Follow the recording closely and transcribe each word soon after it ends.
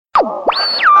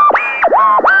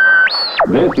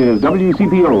This is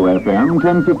WCPO FM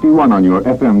 1051 on your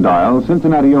FM dial,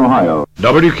 Cincinnati, Ohio.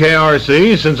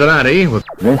 WKRC, Cincinnati.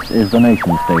 This is the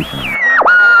nation station.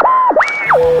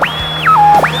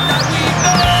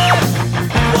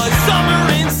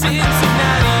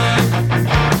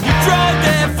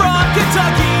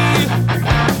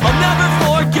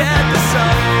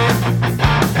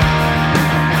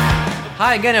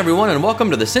 Hi again, everyone, and welcome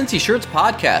to the Cincy Shirts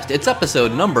podcast. It's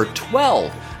episode number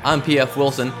 12. I'm P.F.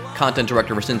 Wilson, content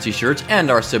director for Cincy Shirts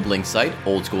and our sibling site,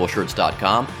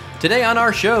 oldschoolshirts.com. Today on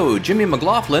our show, Jimmy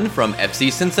McLaughlin from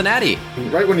FC Cincinnati.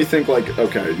 Right when you think, like,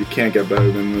 okay, you can't get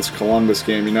better than this Columbus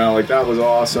game, you know, like, that was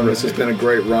awesome. It's just been a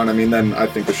great run. I mean, then I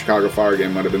think the Chicago Fire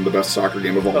game might have been the best soccer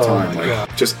game of all time.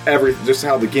 Like, just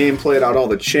how the game played out, all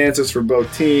the chances for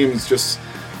both teams, just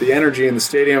the energy in the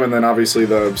stadium, and then obviously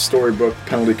the storybook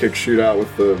penalty kick shootout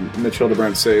with the Mitch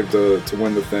Hildebrandt save to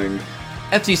win the thing.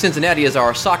 FC Cincinnati is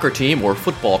our soccer team, or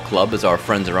football club, as our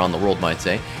friends around the world might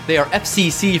say. They are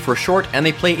FCC for short, and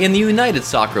they play in the United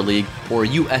Soccer League, or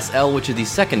USL, which is the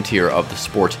second tier of the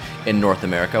sport in North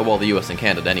America. Well, the US and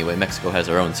Canada anyway. Mexico has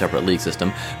their own separate league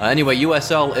system. Anyway,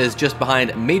 USL is just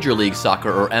behind Major League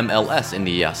Soccer, or MLS, in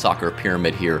the soccer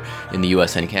pyramid here in the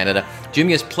US and Canada.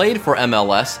 Jimmy has played for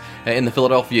MLS in the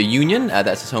Philadelphia Union,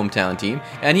 that's his hometown team,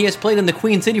 and he has played in the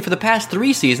Queen City for the past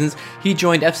 3 seasons. He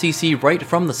joined FCC right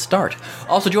from the start.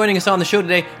 Also joining us on the show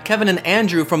today, Kevin and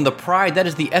Andrew from The Pride. That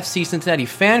is the FC Cincinnati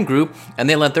fan group, and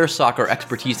they lent their soccer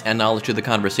expertise and knowledge to the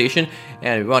conversation,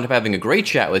 and we wound up having a great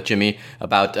chat with Jimmy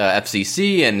about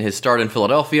FCC and his start in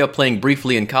Philadelphia, playing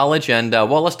briefly in college, and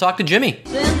well, let's talk to Jimmy.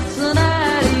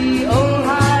 Cincinnati,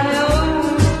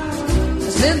 Ohio.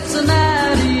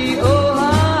 Cincinnati,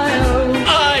 Ohio.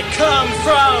 I come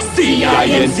from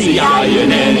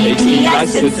C-I-N-C-I-N-N-A-T-I,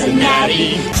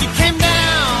 Cincinnati. She came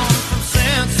down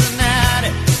from Cincinnati.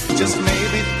 Just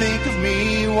maybe think of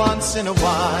me once in a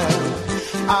while.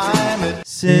 I'm at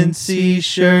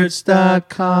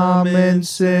CincyShirts.com in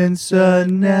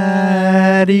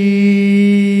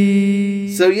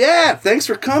Cincinnati. So yeah, thanks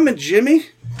for coming, Jimmy.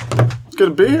 It's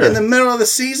good to be here. In the middle of the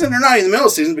season, or not in the middle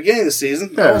of the season, beginning of the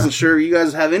season. Yeah. I wasn't sure you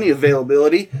guys have any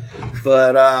availability,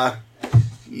 but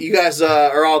you guys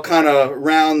are all kind of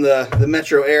around the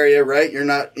metro area, right? You're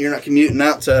not commuting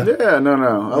out to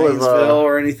No. I live Waynesville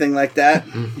or anything like that.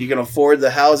 You can afford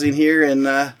the housing here in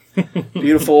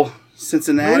beautiful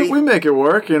Cincinnati. we make it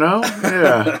work, you know?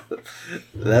 Yeah.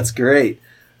 That's great.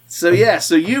 So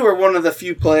you are one of the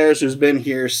few players who's been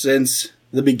here since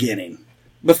the beginning.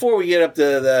 Before we get up to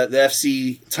the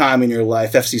FC time in your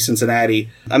life, FC Cincinnati,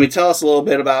 I mean, tell us a little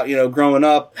bit about, growing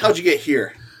up. How'd you get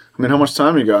here? I mean, how much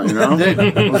time you got, you know?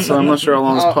 So I'm not sure how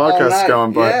long this podcast is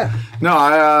going, but yeah.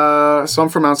 No, so I'm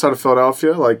from outside of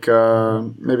Philadelphia, like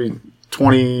maybe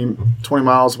 20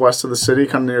 miles west of the city,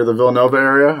 kind of near the Villanova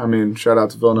area. I mean, shout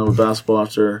out to Villanova basketball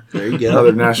after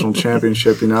another national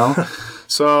championship, you know?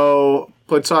 So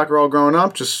played soccer all growing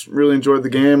up, just really enjoyed the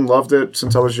game, loved it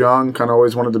since I was young, kind of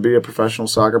always wanted to be a professional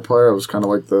soccer player. It was kind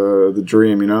of like the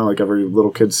dream, you know, like every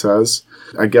little kid says.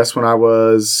 I guess when I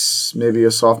was maybe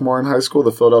a sophomore in high school,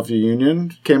 the Philadelphia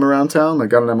Union came around town. I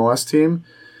got an MLS team.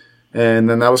 And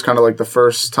then that was kind of like the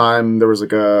first time there was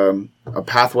like a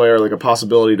pathway or like a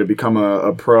possibility to become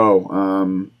a pro.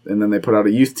 And then they put out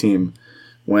a youth team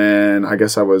when I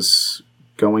guess I was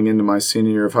going into my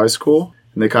senior year of high school.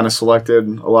 And they kind of selected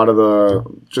a lot of the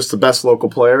best local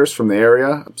players from the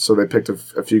area. So they picked a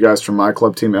few guys from my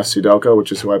club team, FC Delco,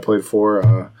 which is who I played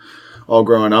for all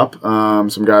growing up.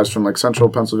 Some guys from like central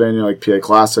Pennsylvania, like PA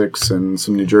Classics, and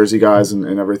some New Jersey guys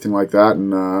and everything like that.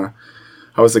 And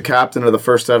I was the captain of the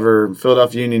first ever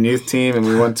Philadelphia Union youth team, and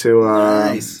we went to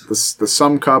the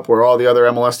Sum Cup where all the other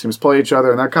MLS teams play each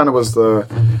other, and that kind of was the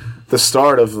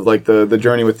start of like the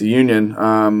journey with the Union.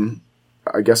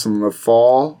 I guess in the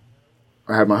fall,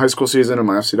 I had my high school season and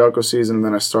my FC Delco season, and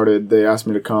then they asked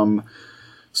me to come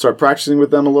start practicing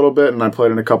with them a little bit, and I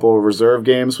played in a couple of reserve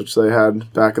games, which they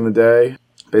had back in the day.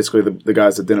 Basically, the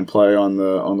guys that didn't play on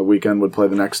the weekend would play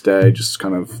the next day, just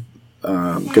kind of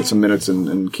get some minutes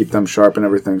and keep them sharp and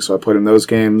everything. So I played in those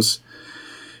games.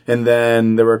 And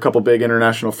then there were a couple big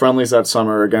international friendlies that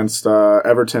summer against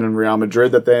Everton and Real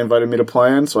Madrid that they invited me to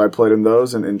play in. So I played in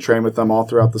those and trained with them all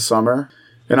throughout the summer.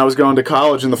 And I was going to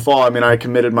college in the fall. I mean, I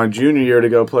committed my junior year to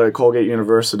go play at Colgate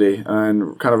University.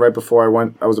 And kind of right before I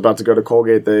was about to go to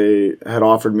Colgate, they had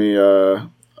offered me a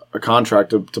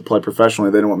contract to play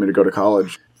professionally. They didn't want me to go to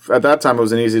college. At that time, it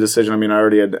was an easy decision. I mean, I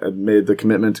already had made the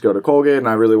commitment to go to Colgate, and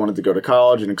I really wanted to go to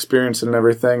college and experience it and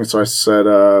everything. So I said,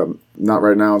 not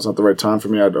right now. It's not the right time for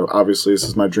me. Obviously, this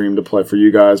is my dream to play for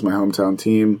you guys, my hometown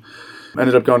team. I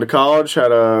ended up going to college,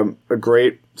 had a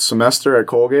great semester at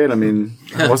Colgate. I mean,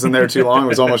 I wasn't there too long. It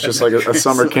was almost just like a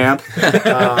summer camp.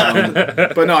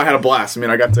 But no, I had a blast. I mean,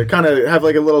 I got to kind of have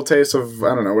like a little taste of,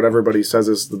 I don't know, what everybody says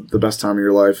is the best time of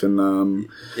your life. And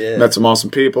met some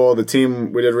awesome people. The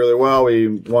team, we did really well. We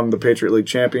won the Patriot League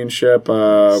championship,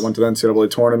 went to the NCAA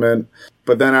tournament.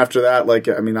 But then after that, like,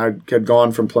 I mean, I had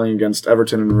gone from playing against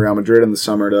Everton and Real Madrid in the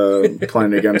summer to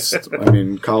playing against,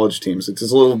 college teams. It's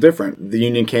just a little different. The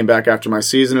union came back after my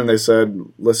season and they said,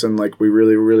 listen, like, we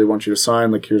really, really want you to sign.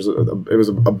 Like, it was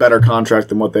a better contract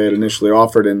than what they had initially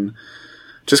offered. And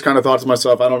just kind of thought to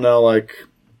myself, I don't know, like,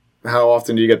 how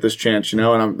often do you get this chance, And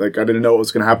I'm like, I didn't know what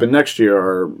was going to happen next year,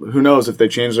 or who knows if they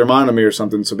changed their mind on me or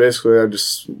something. So basically, I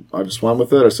just went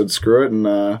with it. I said, screw it.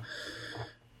 And,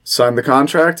 signed the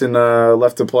contract and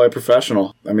left to play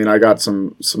professional. I mean, I got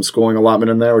some schooling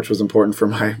allotment in there, which was important for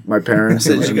my parents.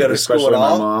 Did you go to school at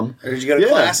all? My mom. Or did you go to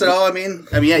class at all? I mean,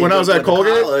 yeah. When I was at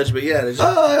Colgate, college, but yeah. Did you...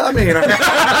 I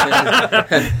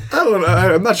don't know.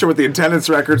 I'm not sure what the attendance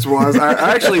records was.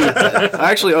 I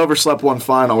actually overslept one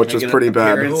final, which was pretty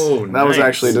bad. Oh, that was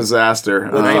actually a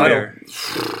disaster. Nightmare.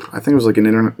 I think it was like an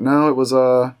internet. No, it was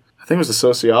I think it was a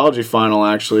sociology final.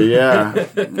 Actually, yeah.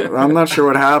 I'm not sure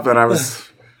what happened.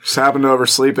 Just happened to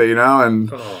oversleep it,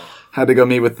 and had to go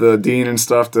meet with the dean and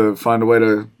stuff to find a way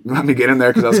to let me get in there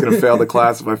because I was going to fail the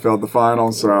class if I failed the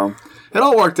final. So it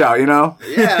all worked out,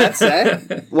 Yeah, that's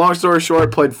it. Long story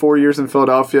short, played 4 years in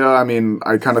Philadelphia. I mean,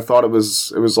 I kind of thought it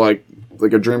was like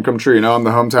a dream come true, I'm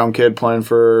the hometown kid playing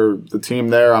for the team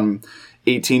there. I'm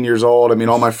 18 years old. I mean,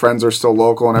 all my friends are still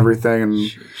local and everything,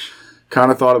 and kind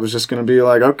of thought it was just going to be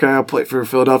like, okay, I'll play for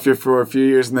Philadelphia for a few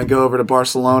years and then go over to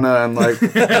Barcelona, and like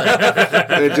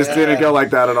it just didn't go like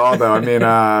that at all, though.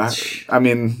 I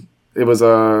mean, it was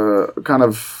a kind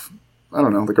of, I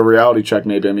don't know, like a reality check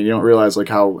maybe. I mean, you don't realize like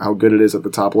how good it is at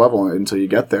the top level until you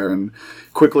get there. And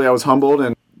quickly I was humbled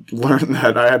and learned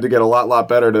that I had to get a lot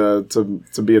better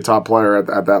to be a top player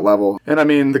at that level. And I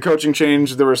mean, the coaching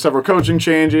change, there were several coaching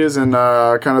changes, and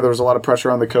kind of there was a lot of pressure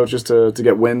on the coaches to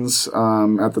get wins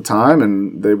at the time,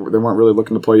 and they weren't really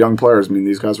looking to play young players. I mean,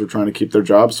 these guys were trying to keep their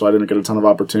jobs, so I didn't get a ton of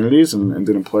opportunities and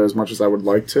didn't play as much as I would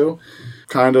like to.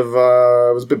 Kind of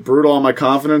it was a bit brutal on my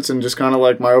confidence and just kind of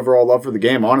like my overall love for the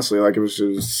game, honestly. Like, it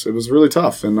was really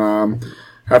tough. And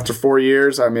after 4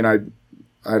 years, I mean, I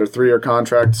had a 3-year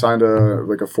contract, signed a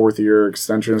 4th-year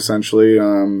extension, essentially.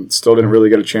 Still didn't really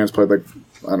get a chance. Played like,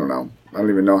 I don't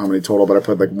even know how many total, but I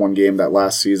played like one game that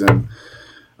last season.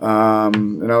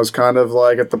 And I was kind of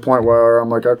like at the point where I'm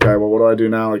like, okay, well, what do I do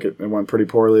now? Like, it went pretty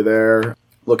poorly there.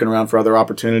 Looking around for other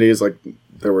opportunities, like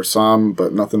there were some,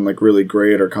 but nothing like really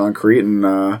great or concrete. And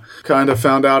kind of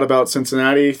found out about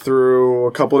Cincinnati through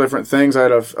a couple different things. I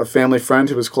had a family friend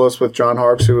who was close with John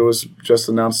Harkes, who was just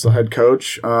announced the head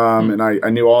coach. And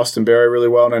I knew Austin Berry really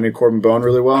well, and I knew Corbin Bone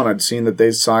really well, and I'd seen that they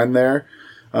signed there.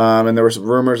 And there were some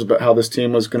rumors about how this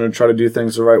team was going to try to do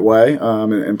things the right way,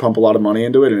 and pump a lot of money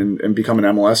into it and become an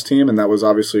MLS team, and that was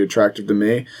obviously attractive to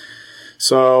me.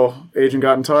 So agent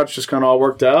got in touch, just kind of all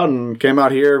worked out, and came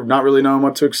out here not really knowing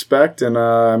what to expect. And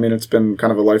I mean, it's been kind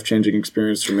of a life-changing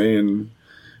experience for me, and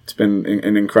it's been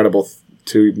an incredible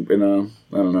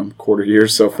quarter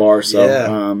years so far. So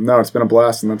yeah. No, it's been a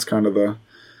blast, and that's kind of the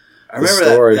remember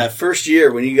story. that first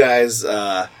year when you guys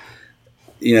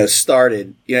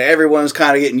started, everyone's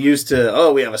kind of getting used to,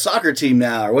 oh, we have a soccer team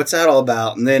now, or what's that all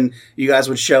about? And then you guys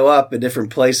would show up at different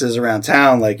places around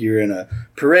town, like you're in a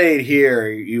parade here, or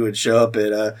you would show up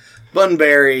at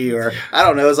Bunbury, or I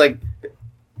don't know. It was like,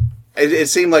 it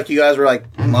seemed like you guys were like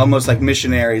almost like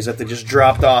missionaries that they just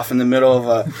dropped off in the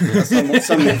middle of some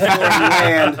foreign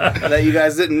land that you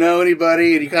guys didn't know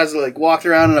anybody, and you guys like walked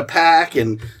around in a pack.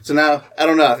 And so now, I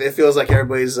don't know, it feels like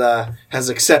everybody's has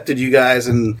accepted you guys,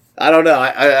 and I don't know.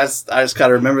 I just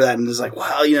kind of remember that, and it's like,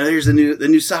 wow, here's the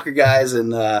new soccer guys,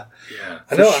 and I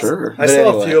know. Sure. I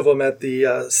saw a few of them at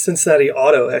the Cincinnati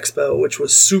Auto Expo, which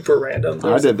was super random.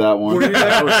 I did that one. Were you there?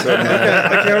 That was so nice.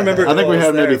 I can't remember. I think we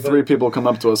had maybe there, 3 people come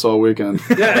up to us all weekend.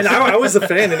 Yeah, and I was a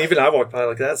fan, and even I walked by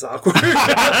like, that's awkward.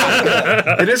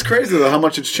 It is crazy, though, how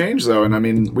much it's changed, though. And, I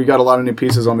mean, we got a lot of new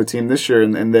pieces on the team this year,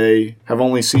 and they have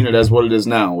only seen it as what it is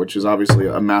now, which is obviously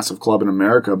a massive club in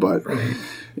America. But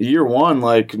year one,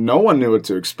 like, no one knew what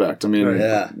to expect. I mean,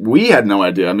 we had no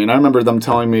idea. I mean, I remember them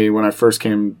telling me when I first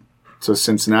came to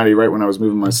Cincinnati, right when I was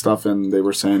moving my stuff in, they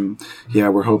were saying, yeah,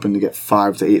 we're hoping to get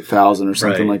 5,000 to 8,000 or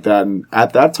something like that. And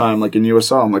at that time, like in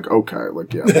USL, I'm like, okay,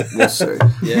 like, yeah, we'll see.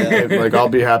 Like, I'll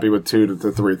be happy with 2,000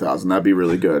 to 3,000. That'd be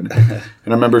really good. And I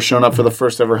remember showing up for the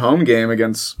first ever home game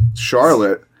against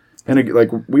Charlotte. And like,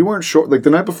 we weren't sure, like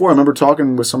the night before, I remember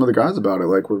talking with some of the guys about it.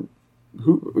 Like,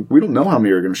 we don't know how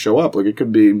many are going to show up. Like, it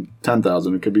could be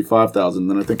 10,000, it could be 5,000.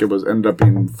 Then I think ended up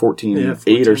being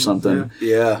 14,800 or something.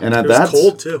 Yeah. And at It was that,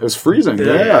 cold, too. It was freezing.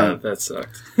 Yeah. That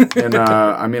sucked. And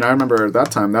I mean, I remember at that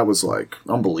time that was like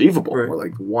unbelievable. Right. We're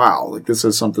like, wow, like this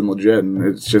is something legit, and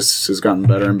it just has gotten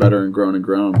better and better and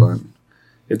grown. But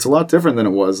it's a lot different than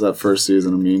it was that first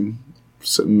season. I mean,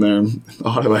 sitting there in the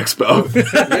Auto Expo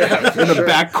in the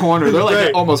back corner, they're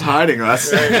like almost hiding us.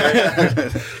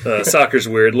 Soccer's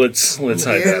weird. Let's hide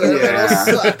that. Yeah.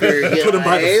 Soccer, Put them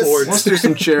by the guys. Ford. Let's do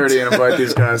some charity and invite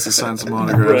these guys to sign some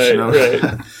autographs.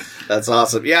 Right. That's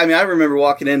awesome. Yeah, I mean, I remember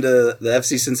walking into the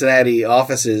FC Cincinnati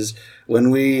offices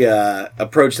when we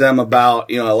approached them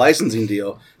about, a licensing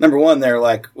deal. Number one, they're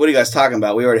like, "What are you guys talking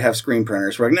about? We already have screen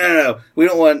printers." We're like, "No. We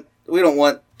don't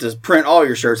want to print all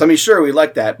your shirts. I mean, sure, we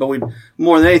like that, but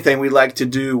more than anything, we'd like to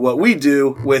do what we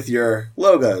do with your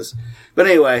logos." But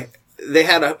anyway, they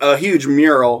had a huge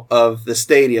mural of the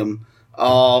stadium,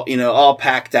 all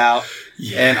packed out,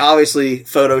 and obviously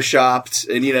photoshopped,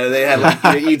 and they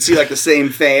had you'd see like the same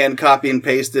fan copy and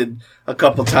pasted a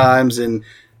couple times, and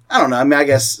I don't know. I mean, I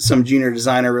guess some junior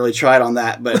designer really tried on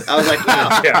that, but I was like,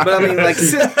 wow. Yeah. But I mean, like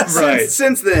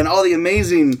since then, all the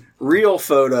amazing real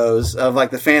photos of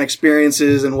like the fan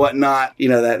experiences and whatnot,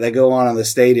 that go on in the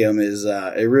stadium is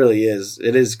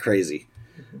it is crazy.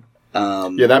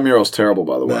 Yeah, that mural's terrible,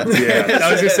 by the way. Yeah,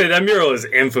 I was gonna say that mural is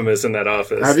infamous in that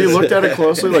office. Have you looked at it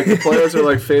closely? Like, the players are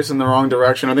like facing the wrong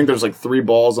direction. I think there's like 3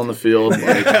 balls on the field.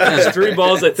 Like, There's 3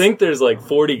 balls. I think there's like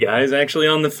 40 guys actually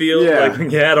on the field. Yeah. Like,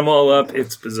 when you add them all up,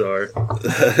 it's bizarre.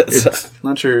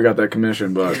 not sure who got that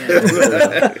commission, but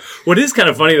What is kind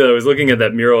of funny though is looking at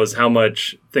that mural is how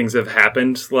much things have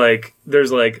happened. Like,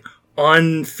 there's like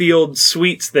on-field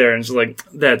suites there, and it's like,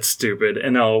 that's stupid.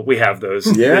 And we have those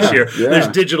this year. Yeah. There's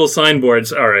digital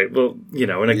signboards. All right, well, in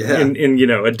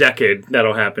a decade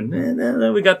that'll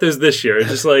happen. We got those this year. It's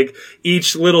just like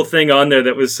each little thing on there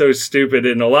that was so stupid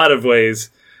in a lot of ways.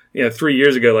 3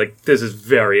 years ago, like, this is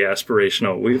very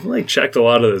aspirational. We've like checked a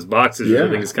lot of those boxes. Yeah. I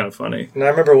think it's kind of funny. And I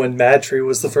remember when Mad Tree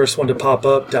was the first one to pop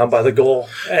up down by the goal.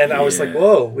 And I was like,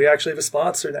 whoa, we actually have a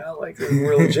sponsor now. Like,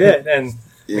 we're legit. And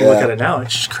you look at it now,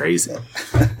 it's just crazy.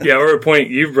 Yeah, or a point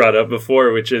you've brought up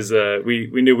before, which is we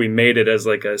knew we made it as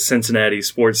like a Cincinnati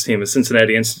sports team, a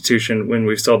Cincinnati institution, when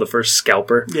we saw the first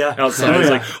scalper outside. It's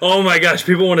like, oh my gosh,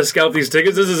 people want to scalp these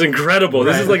tickets? This is incredible.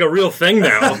 This is like a real thing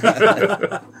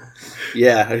now.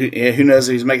 Yeah, who knows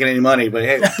if he's making any money, but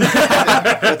hey, with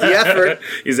the effort.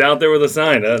 He's out there with a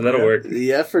sign. That'll work.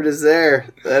 The effort is there.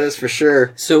 That is for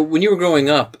sure. So when you were growing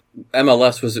up,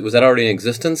 MLS, was that already in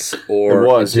existence? Or It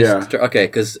was, yeah. Okay,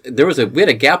 because we had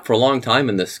a gap for a long time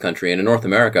in this country and in North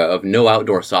America of no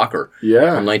outdoor soccer.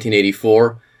 Yeah. From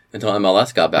 1984 until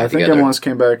MLS got back together. I think MLS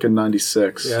came back in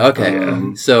 96. Yeah. Okay,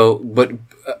 but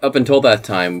up until that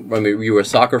time, I mean, you were a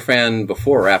soccer fan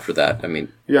before or after that? I mean,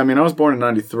 I was born in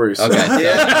 93. So. okay.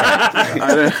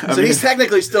 Yeah. So he's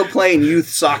technically still playing youth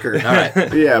soccer. All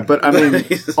right. Yeah, but I mean,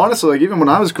 honestly, like, even when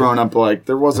I was growing up, like,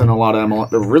 there wasn't a lot of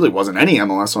MLS. There really wasn't any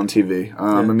MLS on TV.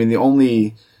 I mean, the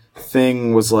only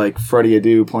thing was like Freddie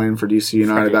Adu playing for DC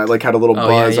United. That like had a little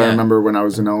buzz. Yeah. I remember when I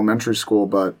was in elementary school,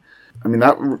 but I mean,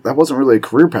 that wasn't really a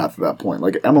career path at that point.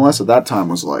 Like, MLS at that time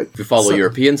was like... Did you follow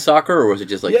European soccer, or was it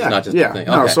just like not just a thing?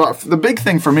 No, Okay. so the big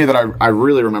thing for me that I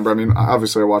really remember, I mean,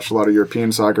 obviously I watched a lot of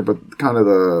European soccer, but kind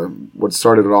of what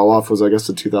started it all off was, I guess,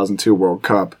 the 2002 World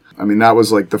Cup. I mean, that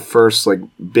was like the first like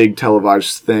big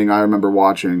televised thing I remember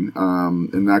watching,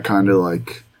 and that kind of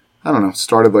like, I don't know,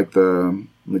 started like the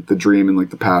dream and like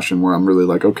the passion where I'm really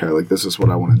like, okay, like this is what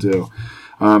I want to do.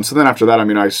 So then after that, I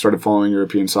mean, I started following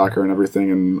European soccer and everything,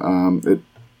 and it,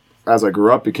 as I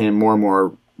grew up, became more and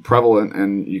more prevalent,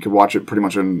 and you could watch it pretty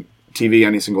much on TV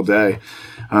any single day.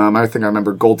 I think I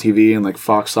remember Gold TV and like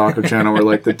Fox Soccer Channel were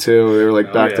like the two. They were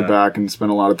like back to back, and spent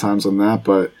a lot of times on that.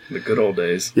 But The good old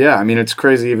days. yeah, I mean, it's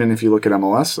crazy even if you look at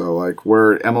MLS, though. Like,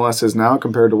 where MLS is now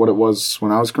compared to what it was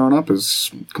when I was growing up is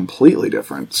completely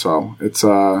different. So it's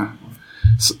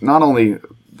not only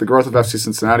the growth of FC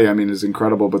Cincinnati, I mean, is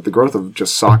incredible, but the growth of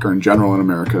just soccer in general in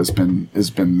America has been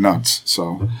nuts.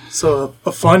 So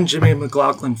a fun Jimmy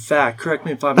McLaughlin fact, correct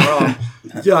me if I'm wrong,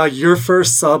 your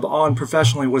first sub on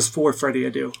professionally was for Freddie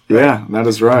Adu. Yeah, that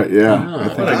is right. Yeah.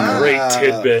 What a great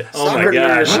tidbit. Oh my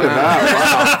gosh. Look at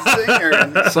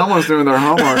that. Wow. Someone's doing their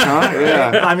homework, huh?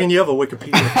 Yeah. I mean, you have a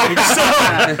Wikipedia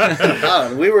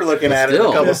page. We were looking at it a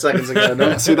couple seconds ago.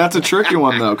 No? See, that's a tricky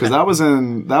one though, because that was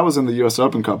in the U.S.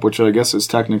 Open Cup, which I guess is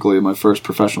technically my first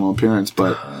professional appearance.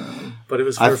 But But it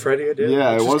was for Freddie Adu.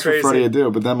 Yeah, which it is was crazy. for Freddie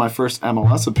Adu. But then my first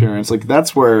MLS appearance, like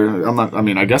that's where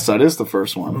I guess that is the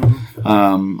first one.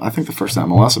 Mm-hmm. I think the first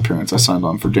MLS appearance I signed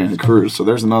on for Danny Cruz. So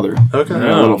there's another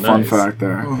little fun fact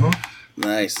there. Mm-hmm.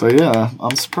 Nice. So yeah,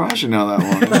 I'm surprised you know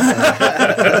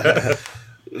that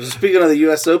one. Speaking of the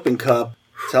U.S. Open Cup,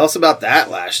 tell us about that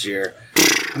last year.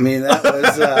 I mean, that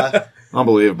was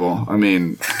unbelievable. I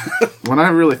mean, when I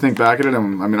really think back at it,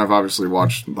 I've obviously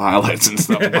watched the highlights and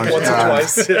stuff a bunch of Once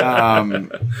or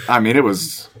times. twice. I mean, it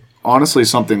was honestly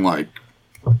something like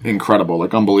incredible,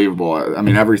 like unbelievable. I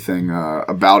mean, everything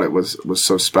about it was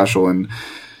so special, and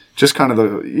just kind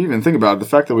of even think about it, the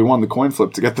fact that we won the coin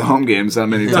flip to get the home games that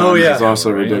many times is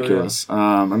also ridiculous.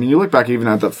 I mean, you look back even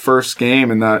at the first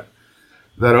game in that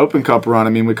Open Cup run. I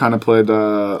mean, we kind of played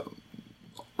a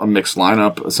mixed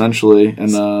lineup essentially,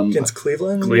 and against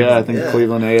Cleveland. Yeah, I think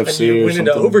Cleveland AFC. And you went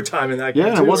into overtime in that game.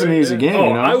 Yeah, it wasn't an easy game. Oh,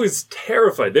 you know? I was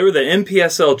terrified. They were the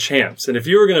NPSL champs, and if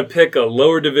you were going to pick a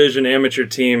lower division amateur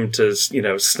team to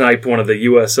snipe one of the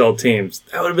USL teams,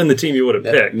 that would have been the team you would have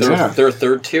picked. They're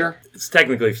third tier. It's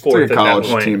technically It's fourth like a college at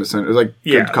that point. team. It was like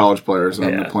good college players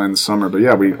playing the summer. But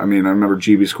yeah, I remember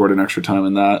GB scored an extra time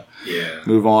in that. Yeah.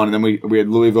 Move on, and then we had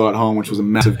Louisville at home, which was a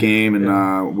massive game,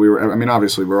 and we were. I mean,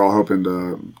 obviously, we were all hoping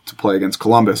to play against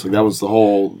Columbus. Like that was the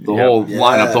whole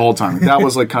lineup the whole time. Like, that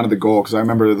was like kind of the goal, because I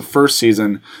remember the first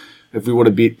season, if we would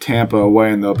have beat Tampa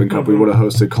away in the Open Cup, we would have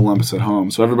hosted Columbus at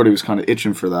home. So everybody was kind of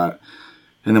itching for that.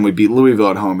 And then we beat Louisville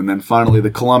at home, and then finally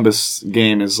the Columbus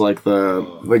game is like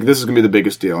this is gonna be the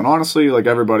biggest deal. And honestly, like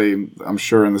everybody, I'm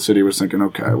sure in the city was thinking,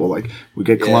 okay, well, like we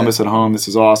get Columbus at home, this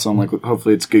is awesome. Like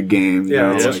hopefully it's a good game.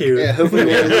 Yeah, it's cute. Yeah, hopefully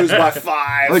we lose by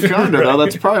 5. Like kind of though,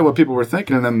 that's probably what people were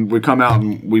thinking. And then we come out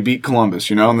and we beat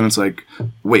Columbus, and then it's like,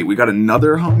 wait, we got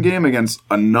another home game against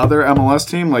another MLS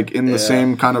team, like in the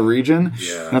same kind of region.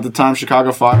 Yeah. And at the time,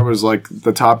 Chicago Fire was like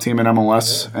the top team in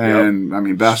MLS, and I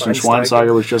mean, Bastian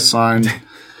Schweinsteiger was just signed.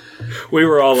 We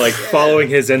were all like following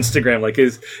his Instagram, like,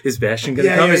 is Bastian going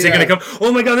to come? Is he going to come?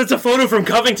 Oh my God, that's a photo from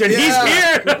Covington. He's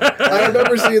here. I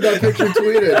remember seeing that picture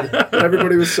tweeted.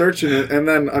 Everybody was searching it. And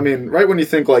then, I mean, right when you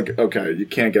think like, okay, you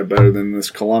can't get better than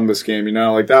this Columbus game,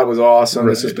 like that was awesome.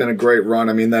 Right. This has been a great run.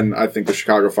 I mean, then I think the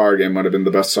Chicago Fire game might have been the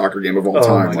best soccer game of all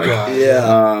time. My like, God.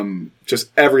 Yeah.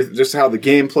 Just how the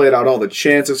game played out, all the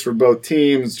chances for both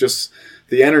teams, just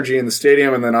the energy in the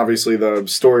stadium, and then obviously the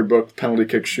storybook penalty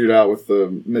kick shootout with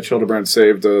the Mitch Hildebrandt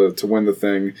save to win the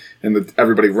thing, and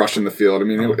everybody rushing the field. I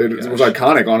mean, it was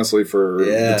iconic, honestly, for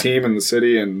the team and the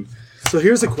city. And so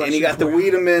here's a question. And you got the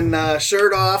Wiedemann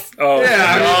shirt off. Oh,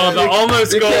 yeah. The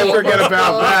almost goal. Can't forget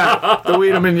about that. The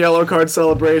Wiedemann yellow card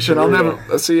celebration. I'll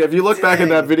never see. If you look back at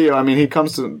that video, I mean, he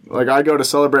comes to, like, I go to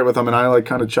celebrate with him, and I like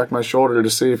kind of check my shoulder to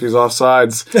see if he's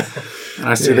offsides. And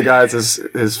I see the guy with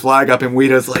his flag up, and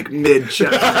Weeda's like mid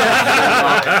chest. And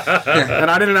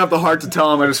I didn't have the heart to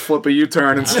tell him. I just flip a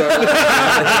U-turn and start.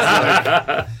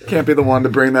 Can't be the one to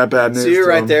bring that bad news. So you're to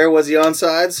right him. there. Was he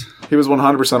onside? He was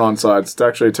 100% onside. It's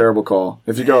actually a terrible call.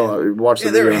 If you go watch the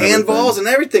there video, were handballs and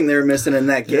everything they were missing in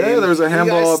that game. Yeah, there was a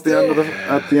handball at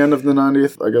the end of the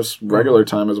 90th, I guess, regular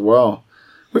time as well.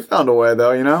 We found a way,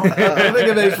 though. I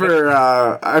think it for.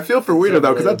 I feel for Weeda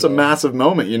though, because that's a massive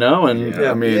moment, and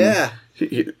I mean,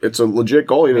 it's a legit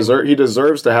goal. He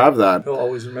deserves to have that. He'll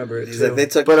always remember it. He's too. like, they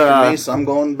took it from me, so I'm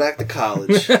going back to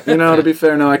college. To be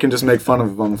fair, now I can just make fun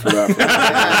of him for that.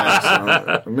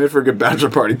 So, I made for a good bachelor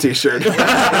party T-shirt.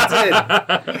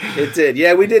 It did.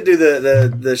 Yeah, we did do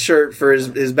the shirt for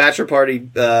his bachelor party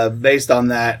based on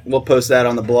that. We'll post that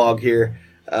on the blog here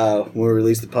when we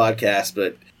release the podcast.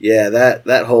 But yeah,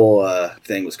 that whole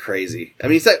thing was crazy. I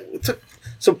mean,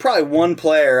 so probably one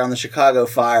player on the Chicago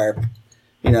Fire.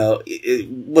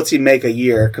 What's he make a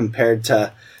year compared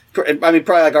to? I mean,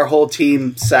 probably like our whole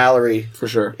team salary for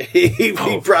sure. he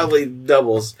probably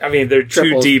doubles. I mean, their two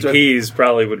Triples, DPs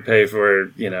probably would pay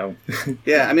for Yeah,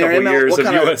 I mean, a couple years of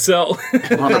USL.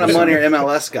 What kind of money are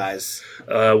MLS guys?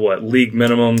 League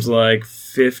minimums like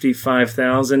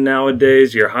 55,000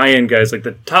 nowadays. Your high end guys, like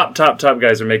the top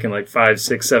guys, are making like 5,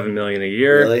 6, 7 million a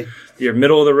year. Really? Your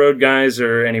middle of the road guys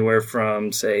are anywhere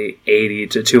from say 80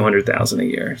 to 200,000 a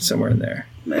year, somewhere in there.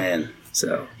 Man.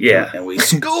 So yeah, and we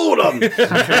schooled them.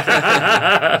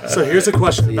 So here's a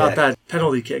question about that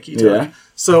penalty kick you took. Yeah.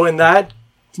 So in that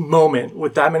moment,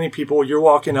 with that many people, you're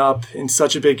walking up in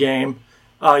such a big game.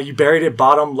 You buried it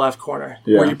bottom left corner.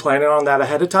 Yeah. Were you planning on that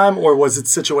ahead of time, or was it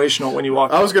situational when you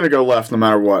walked? I was going to go left no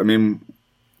matter what. I mean,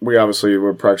 we obviously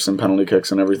were practicing penalty kicks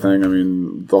and everything. I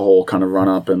mean, the whole kind of run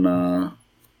up, and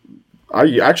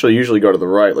I actually usually go to the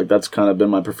right. Like that's kind of been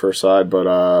my preferred side,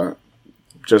 but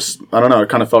just, I don't know, it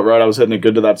kind of felt right. I was hitting it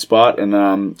good to that spot, and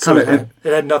it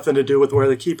had nothing to do with where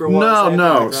the keeper was?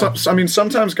 No. Like I mean,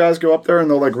 sometimes guys go up there and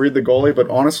they'll, like, read the goalie, but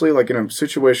honestly, like, in a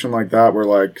situation like that where,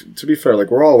 like, to be fair,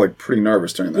 like, we're all, like, pretty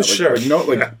nervous during that. Like, Sure.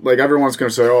 Like, everyone's going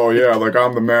to say, oh, yeah, like,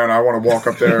 I'm the man, I want to walk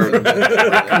up there.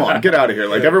 Like, come on, get out of here.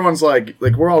 Like, everyone's like,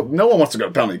 no one wants to go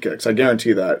to penalty kicks, I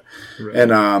guarantee that. Right.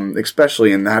 And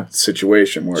especially in that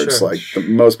situation where it's, like, the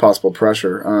most possible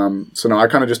pressure. So, no, I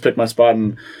kind of just picked my spot,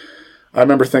 and I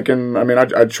remember thinking, I mean,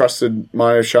 I trusted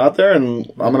my shot there,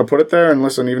 and I'm going to put it there. And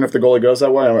listen, even if the goalie goes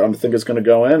that way, I think it's going to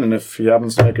go in. And if he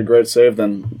happens to make a great save,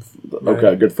 then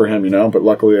okay, good for him, But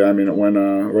luckily, I mean, it went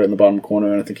right in the bottom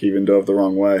corner, and I think he even dove the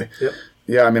wrong way. Yep.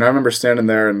 Yeah, I mean, I remember standing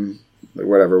there and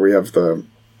whatever. We have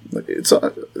it's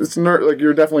like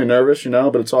you're definitely nervous,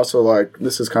 but it's also like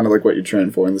this is kind of like what you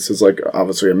train for, and this is like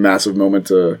obviously a massive moment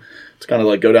to kind of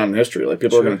like go down in history. Like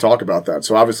people are going to talk about that.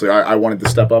 So obviously I wanted to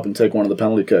step up and take one of the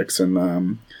penalty kicks. And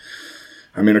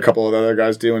I mean, a couple of other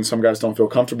guys do, and some guys don't feel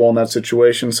comfortable in that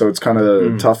situation. So it's kind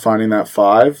of tough finding that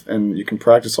 5, and you can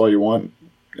practice all you want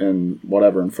and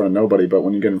whatever in front of nobody. But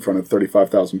when you get in front of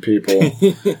 35,000 people and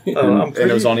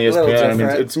it was on ESPN, I mean,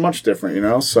 it's much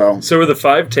different, So were the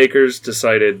 5 takers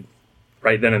decided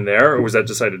right then and there, or was that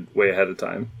decided way ahead of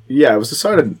time? Yeah, it was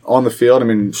decided on the field. I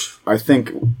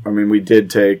mean, we did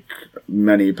take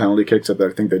many penalty kicks that I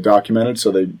think they documented,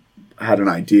 so they had an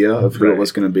idea of who it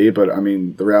was going to be. But, I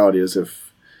mean, the reality is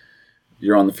if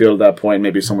you're on the field at that point,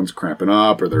 maybe someone's cramping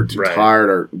up or they're too tired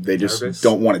or they just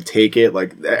don't want to take it.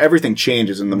 Like, everything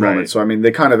changes in the moment. So, I mean,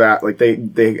 they kind of act like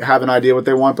they have an idea what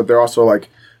they want, but they're also like,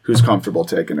 who's comfortable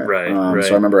taking it? So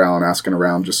I remember Alan asking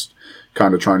around just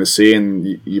kind of trying to see, and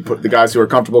you put the guys who are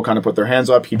comfortable kind of put their hands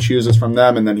up. He chooses from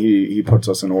them, and then he puts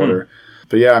us in order.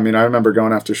 But yeah, I mean, I remember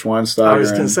going after Schweinsteiger. I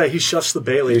was going to say he shuffs the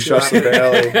Bailey.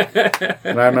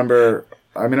 And I remember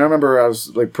I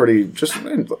was like pretty, just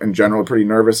in general, pretty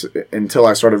nervous until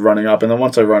I started running up, and then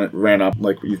once I ran up,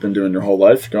 like you've been doing your whole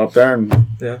life, go up there and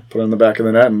put it in the back of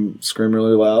the net and scream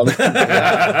really loud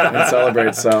and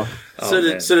celebrate. So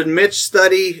did Mitch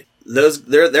study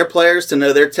their players to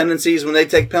know their tendencies when they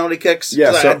take penalty kicks?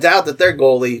 Yeah, I doubt that their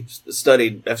goalie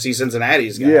studied FC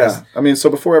Cincinnati's guys. Yeah, I mean, so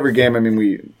before every game, I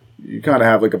mean, you kind of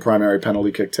have like a primary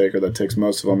penalty kick taker that takes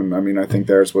most of them, and I mean, I think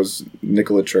theirs was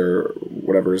Nikolic or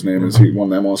whatever his name is. He won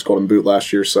the MLS Golden Boot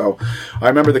last year, so I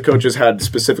remember the coaches had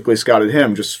specifically scouted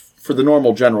him just for the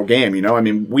normal general game. I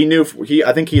mean, we knew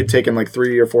I think he had taken like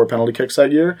 3 or 4 penalty kicks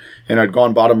that year, and had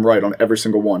gone bottom right on every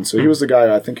single one. So he was the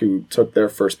guy I think who took their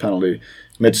first penalty.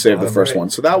 Mitch saved the first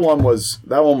one. So that one was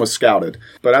scouted.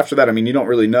 But after that, I mean, you don't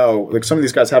really know. Like some of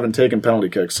these guys haven't taken penalty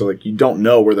kicks, so like you don't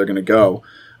know where they're going to go.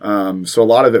 So a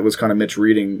lot of it was kind of Mitch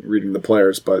reading the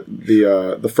players, but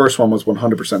the first one was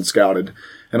 100% scouted,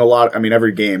 and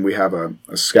every game we have a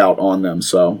scout on them.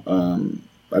 So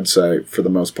I'd say for the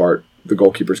most part the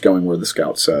goalkeeper's going where the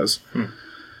scout says.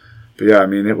 But yeah, I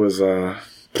mean it was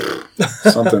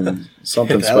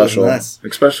something special,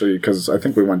 especially because I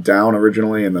think we went down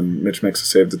originally, and then Mitch makes a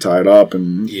save to tie it up,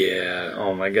 and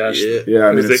oh my gosh, yeah.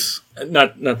 I mean, it's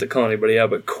not to call anybody out,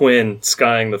 but Quinn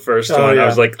skying the first one. I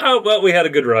was like, oh well, we had a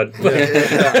good run.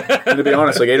 And to be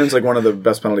honest, like Aiden's like one of the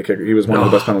best penalty kickers. He was one of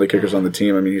the best penalty kickers on the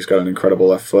team. I mean, he's got an incredible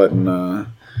left foot, and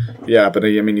but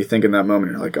I mean, you think in that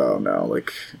moment, you're like, oh no,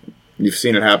 like. You've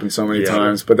seen it happen so many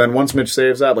times, but then once Mitch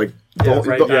saves that, like,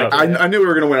 I knew we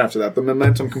were going to win after that. The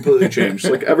momentum completely changed.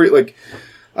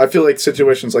 I feel like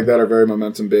situations like that are very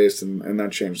momentum based, and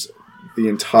that changed the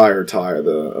entire tie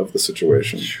of the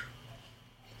situation.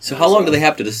 So how long do they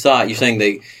have to decide? You're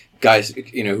saying guys,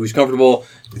 who's comfortable.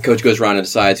 The coach goes around and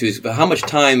decides who's. But how much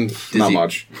time? Not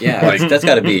much. Yeah, that's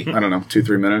got to be. I don't know,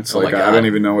 2-3 minutes. I don't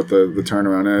even know what the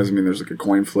turnaround is. I mean, there's like a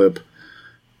coin flip.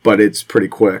 But it's pretty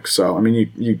quick, so I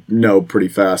mean, you know pretty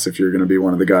fast if you're going to be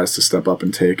one of the guys to step up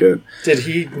and take it. Did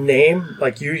he name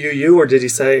like you, or did he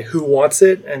say who wants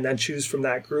it and then choose from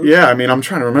that group? Yeah, I mean, I'm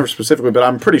trying to remember specifically, but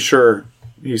I'm pretty sure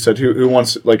he said who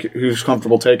wants, like who's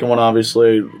comfortable taking one.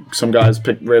 Obviously, some guys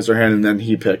raised their hand, and then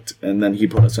he picked, and then he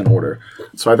put us in order.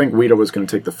 So I think Wita was going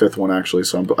to take the 5th one actually.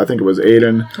 So I think it was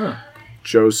Aiden,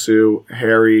 Josu,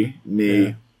 Harry,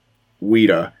 me,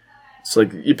 Wita. It's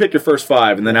like you pick your first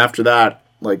 5, and then after that.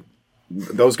 Like,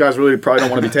 those guys really probably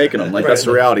don't want to be taking them. Like, that's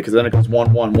the reality, because then it goes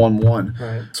 1-1, 1-1.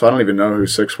 Right. So I don't even know who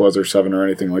 6 was or 7 or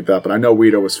anything like that. But I know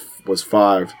Wita was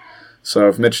 5. So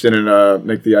if Mitch didn't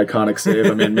make the iconic save,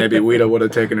 I mean, maybe Wita would have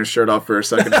taken his shirt off for a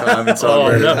second time and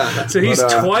celebrated. No. So he's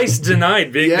twice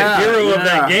denied being the hero of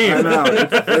that game. I know.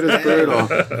 It is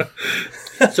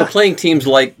brutal. So playing teams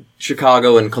like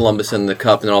Chicago and Columbus in the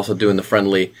Cup, and also doing the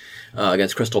friendly,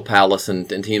 against Crystal Palace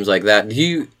and teams like that.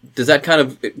 Does that kind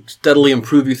of steadily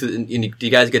improve you? Do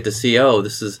you guys get to see,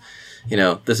 this is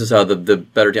how the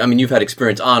better team. I mean, you've had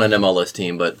experience on an MLS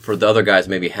team, but for the other guys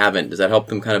maybe haven't. Does that help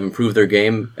them kind of improve their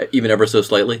game even ever so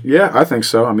slightly? Yeah, I think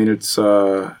so. I mean, it's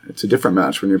a different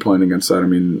match when you're playing against that. I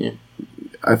mean,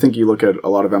 I think you look at a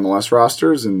lot of MLS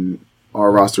rosters, and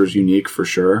our roster is unique for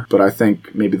sure. But I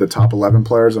think maybe the top 11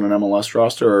 players on an MLS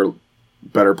roster are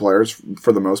better players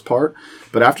for the most part.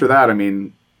 But after that, I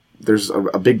mean, there's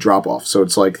a big drop-off. So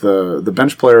it's like the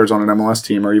bench players on an MLS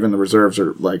team or even the reserves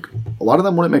are like, a lot of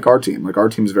them wouldn't make our team. Like, our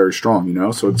team's very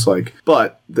strong, So it's like,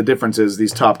 but the difference is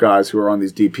these top guys who are on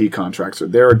these DP contracts,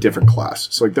 they're a different class.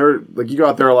 So like, they're like, you go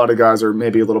out there, a lot of guys are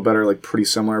maybe a little better, like pretty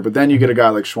similar. But then you get a guy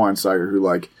like Schweinsteiger who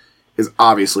like is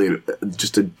obviously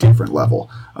just a different level.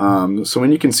 So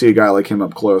when you can see a guy like him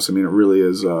up close, I mean, it really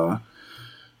is,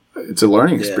 it's a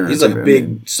learning experience. He's like a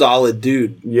big, solid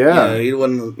dude. Yeah. He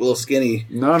wasn't a little skinny.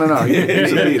 No.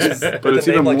 He's a beast. But it's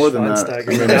even more than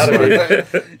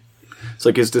that. It's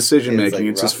like his decision making.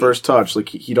 It's his first touch. Like,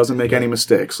 he doesn't make any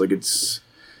mistakes. Like, it's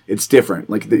different.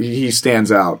 Like, he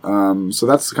stands out. So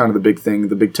that's kind of the big thing,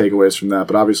 the big takeaways from that.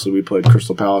 But obviously, we played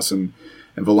Crystal Palace and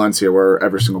Valencia, where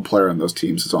every single player on those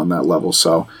teams is on that level.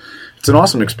 So it's an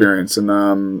awesome experience.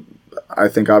 And I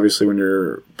think obviously when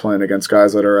you're playing against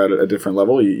guys that are at a different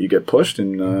level, you get pushed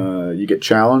and you get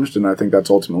challenged, and I think that's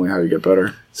ultimately how you get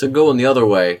better. So going the other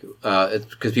way,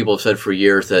 because people have said for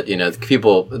years that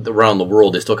people around the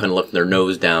world, they still kind of look their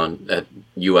nose down at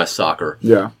U.S. soccer.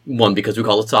 Yeah. One, because we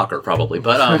call it soccer, probably.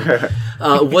 But has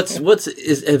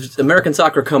American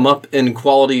soccer come up in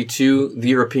quality to the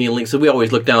European League? So we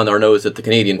always look down our nose at the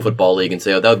Canadian Football League and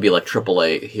say, that would be like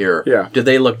AAA here. Yeah. Do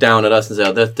they look down at us and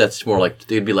say, that's more like,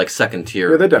 they'd be like second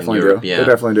tier? Yeah, they definitely do. Yeah. They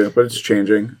definitely do. But it's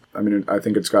changing. I mean, I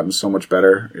think it's gotten so much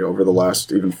better over the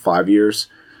last even 5 years.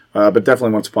 But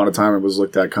definitely once upon a time it was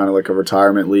looked at kind of like a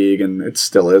retirement league, and it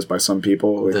still is by some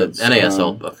people. The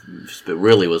NASL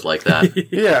really was like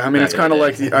that. Yeah, I mean, it's kind of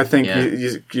like, I think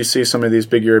you see some of these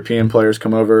big European players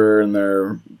come over in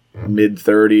their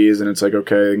mid-30s, and it's like,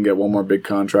 okay, they can get one more big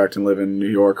contract and live in New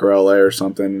York or LA or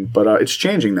something. But it's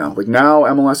changing now. Like, now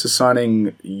MLS is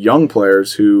signing young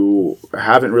players who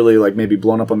haven't really like maybe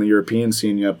blown up on the European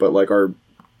scene yet, but like are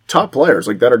top players,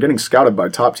 like, that are getting scouted by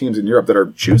top teams in Europe that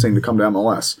are choosing to come to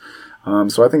MLS.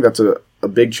 So I think that's a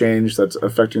big change that's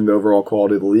affecting the overall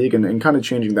quality of the league and kind of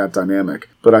changing that dynamic.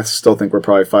 But I still think we're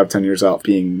probably 5-10 years out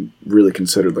being really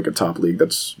considered like a top league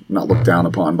that's not looked down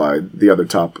upon by the other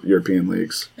top European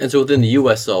leagues. And so within the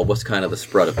USL, what's kind of the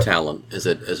spread of talent? Is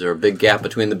there a big gap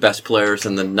between the best players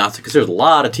and the not? Because there's a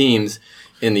lot of teams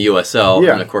in the USL,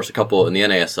 and of course a couple in the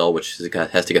NASL, which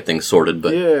has to get things sorted.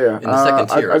 But in the second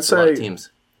tier, it's a lot of teams.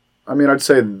 I mean, I'd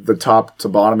say the top to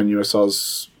bottom in USL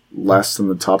is less than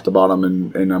the top to bottom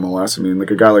in MLS. I mean,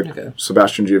 like, a guy like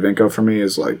Sebastian Giovinco for me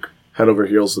is like head over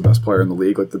heels the best player in the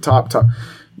league. Like,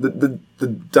 the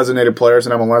designated players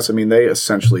in MLS, I mean, they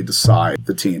essentially decide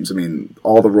the teams. I mean,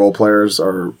 all the role players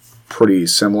are pretty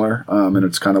similar, and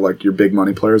it's kind of like your big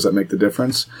money players that make the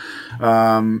difference.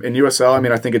 In USL, I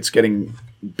mean, I think it's getting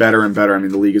better and better. I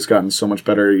mean, the league has gotten so much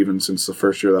better even since the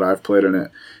first year that I've played in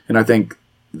it. And I think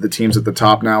the teams at the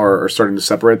top now are starting to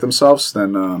separate themselves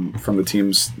than from the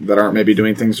teams that aren't maybe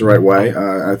doing things the right way.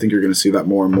 I think you're going to see that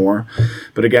more and more.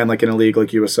 But again, like in a league like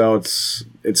USL,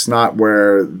 it's not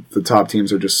where the top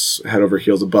teams are just head over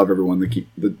heels above everyone.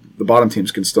 The bottom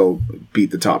teams can still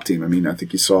beat the top team. I mean, I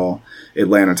think you saw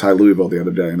Atlanta tie Louisville the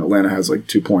other day, and Atlanta has like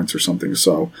 2 points or something.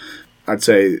 So I'd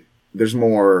say there's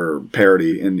more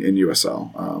parity in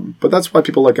USL. But that's why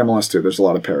people like MLS too. There's a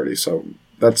lot of parity. So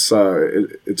that's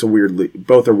it's a weird league.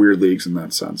 Both are weird leagues in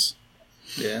that sense.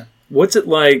 Yeah. What's it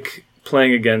like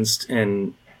playing against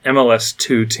an MLS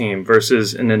 2 team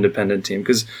versus an independent team?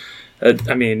 Because,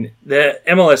 I mean, the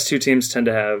MLS 2 teams tend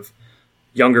to have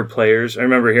younger players. I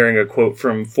remember hearing a quote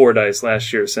from Fordyce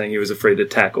last year saying he was afraid to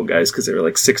tackle guys because they were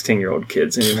like 16-year-old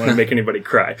kids and he didn't want to make anybody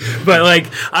cry. But like,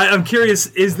 I'm curious,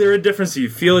 is there a difference? Do you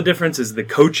feel a difference? Is the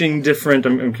coaching different?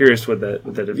 I'm curious what that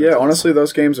difference is. Honestly,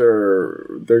 those games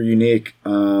they're unique,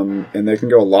 and they can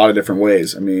go a lot of different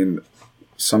ways. I mean,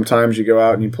 sometimes you go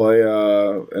out and you play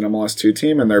an MLS 2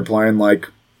 team and they're playing like,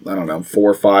 I don't know,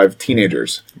 4 or 5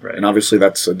 teenagers. Right. And obviously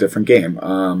that's a different game.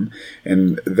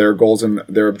 And their goals and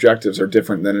their objectives are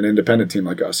different than an independent team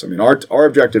like us. I mean, our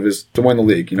objective is to win the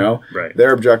league, Right.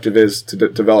 Their objective is to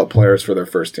develop players for their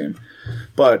first team.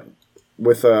 But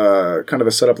with kind of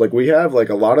a setup like we have, like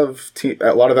a lot of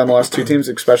MLS 2 teams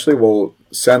especially will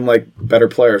send like better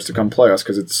players to come play us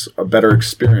because it's a better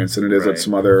experience than it is at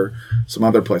some other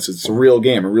places. It's a real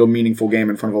game, a real meaningful game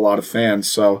in front of a lot of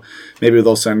fans. So maybe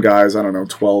they'll send guys, I don't know,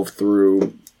 12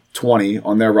 through 20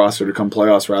 on their roster to come play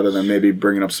us rather than maybe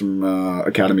bringing up some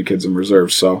academy kids in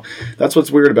reserves. So that's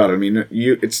what's weird about it. I mean,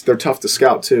 they're tough to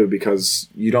scout too because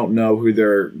you don't know who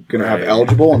they're going to have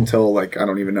eligible until I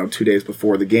don't even know 2 days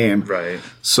before the game. Right.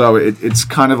 So it's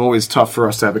kind of always tough for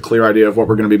us to have a clear idea of what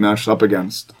we're going to be matched up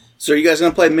against. So are you guys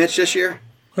going to play Mitch this year?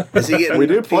 Is he getting We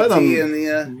do play them. in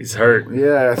the, He's hurt.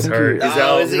 Yeah, I He's think hurt. He's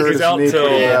out. He's out knee till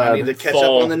pretty bad. I need to catch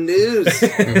fall. up on the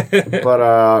news.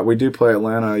 But we do play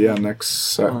Atlanta, not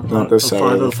this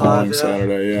Saturday, the following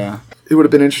Saturday, yeah. It would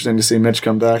have been interesting to see Mitch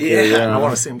come back here, yeah. I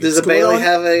want to see him. Does the Bailey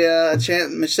have a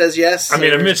chance? Mitch says yes? I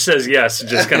mean, if Mitch says yes, it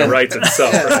just kind of writes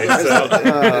itself, right? So.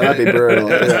 That'd be brutal.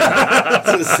 Yeah.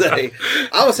 I was gonna say,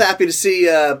 I was happy to see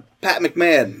Pat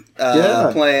McMahon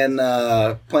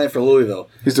playing for Louisville.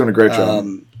 He's doing a great job.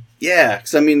 Yeah,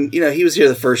 because I mean, he was here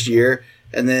the first year,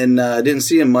 and then didn't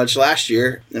see him much last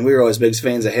year, and we were always big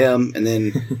fans of him. And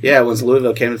then, once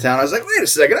Louisville came to town, I was like, wait a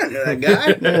second, I know that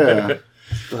guy. Yeah.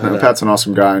 Pat's an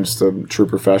awesome guy and just a true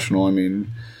professional. I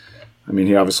mean,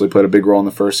 he obviously played a big role in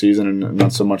the first season and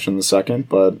not so much in the second,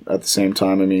 but at the same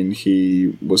time, I mean,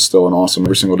 he was still an awesome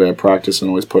every single day of practice and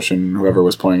always pushing whoever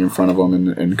was playing in front of him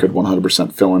and could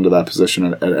 100% fill into that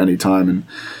position at any time. And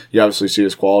you obviously see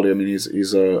his quality. I mean,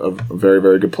 he's a very,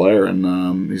 very good player,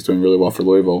 and he's doing really well for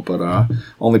Louisville. But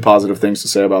only positive things to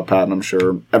say about Pat, and I'm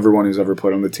sure everyone who's ever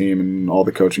played on the team and all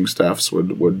the coaching staffs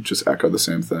would just echo the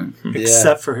same thing.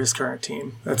 Except for his current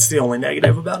team. That's the only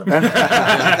negative about him.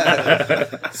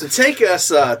 So take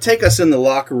us in the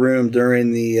locker room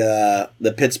during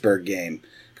the Pittsburgh game,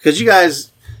 because you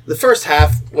guys, the first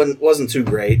half wasn't too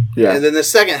great, and then the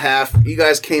second half you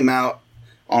guys came out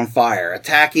on fire,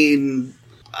 attacking.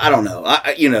 I don't know,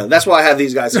 that's why I have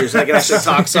these guys here, so I can actually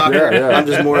talk soccer. I'm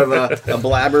just more of a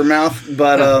blabbermouth,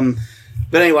 but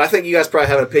anyway, I think you guys probably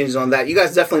have opinions on that. You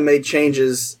guys definitely made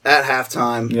changes at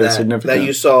halftime that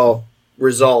you saw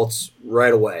results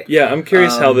right away. Yeah, I'm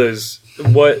curious how those.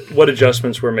 What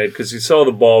adjustments were made, because you saw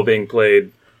the ball being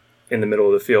played in the middle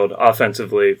of the field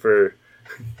offensively for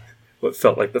what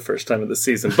felt like the first time of the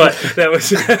season. But that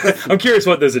was I'm curious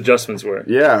what those adjustments were.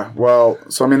 Yeah, well,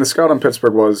 so I mean, the scout on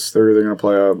Pittsburgh was they're either going to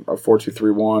play a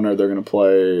 4-2-3-1 or they're going to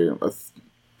play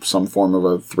some form of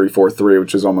a 3-4-3,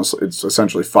 which is it's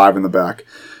essentially 5 in the back.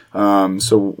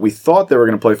 So we thought they were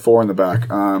going to play 4 in the back.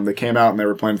 They came out and they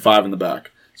were playing 5 in the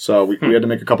back. So we had to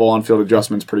make a couple on-field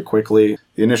adjustments pretty quickly.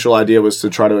 The initial idea was to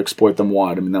try to exploit them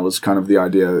wide. I mean, that was kind of the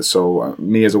idea. So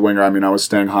me as a winger, I mean, I was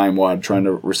staying high and wide, trying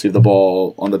to receive the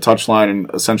ball on the touchline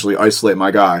and essentially isolate my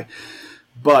guy.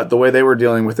 But the way they were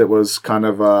dealing with it was kind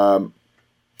of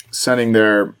sending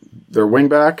their wing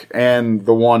back and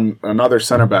another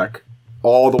center back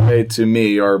all the way to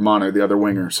me or Manu, the other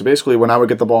winger. So basically, when I would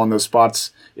get the ball in those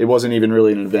spots, it wasn't even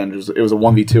really an advantage. It was a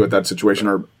 1v2 at that situation,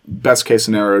 or best case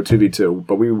scenario, 2v2.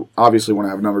 But we obviously want to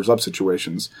have numbers up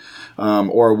situations,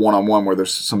 or a one-on-one where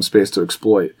there's some space to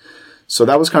exploit. So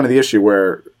that was kind of the issue,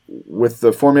 where with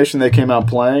the formation they came out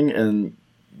playing and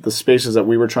the spaces that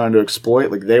we were trying to exploit,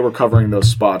 they were covering those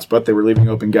spots, but they were leaving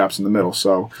open gaps in the middle.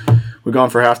 So we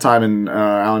gone for halftime, and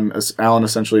Alan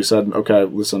essentially said, "Okay,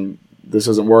 listen, this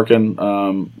isn't working.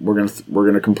 We're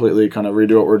gonna completely kind of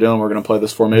redo what we're doing. We're gonna play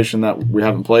this formation that we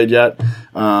haven't played yet,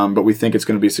 but we think it's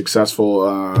gonna be successful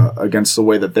against the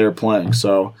way that they're playing."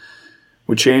 So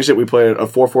we changed it. We played a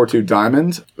 4-4-2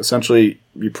 diamond. Essentially,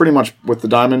 you pretty much with the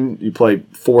diamond you play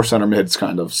 4 center mids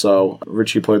kind of. So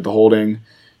Richie played the holding.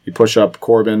 You push up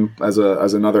Corbin as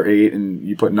another 8, and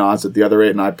you put Nas at the other 8,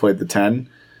 and I played the 10.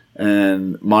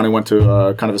 And Manu went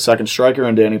to kind of a second striker,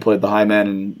 and Danny played the high man,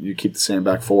 and you keep the same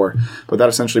back 4. But that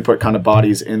essentially put kind of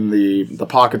bodies in the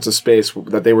pockets of space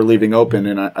that they were leaving open,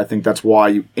 and I think that's why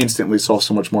you instantly saw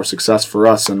so much more success for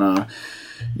us. And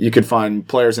you could find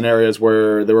players in areas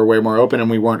where they were way more open, and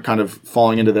we weren't kind of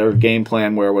falling into their game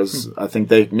plan, where I think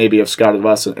they maybe have scouted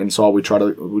us and saw we try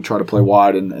to play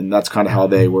wide, and that's kind of how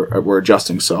they were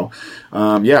adjusting. So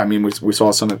I mean, we saw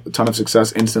a ton of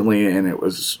success instantly, and it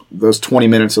was those 20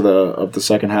 minutes of the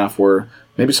second half were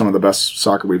maybe some of the best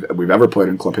soccer we've ever played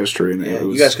in club history. And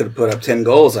you guys could have put up 10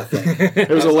 goals, I think. It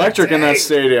was electric in that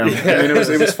stadium. I mean,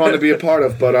 it was fun to be a part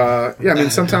of. But I mean,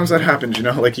 sometimes that happens.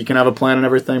 You can have a plan and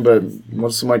everything, but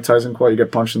what's the Mike Tyson quote? You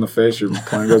get punched in the face, your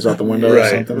plan goes out the window or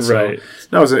something. So,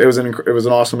 no, it was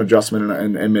an awesome adjustment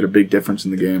and made a big difference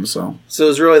in the game. So it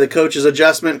was really the coach's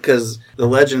adjustment, because the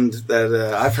legend that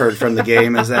I've heard from the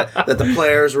game is that the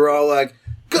players were all like,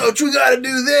 "Coach, we got to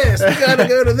do this. We got to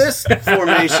go to this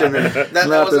formation." And that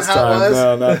wasn't how it was.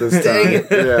 No, not this time. Dang it.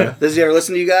 Yeah. Does he ever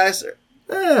listen to you guys?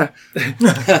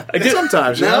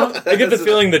 Sometimes, you know? I get the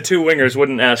feeling the two wingers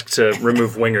wouldn't ask to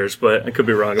remove wingers, but I could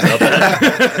be wrong about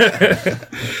that.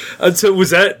 So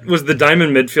was the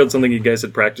diamond midfield something you guys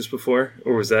had practiced before,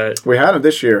 or was that? We had it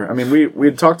this year. I mean, we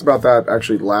had talked about that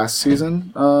actually last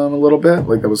season a little bit.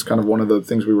 Like that was kind of one of the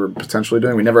things we were potentially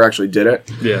doing. We never actually did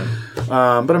it. Yeah.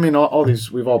 But I mean, all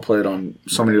these we've all played on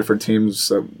so many different teams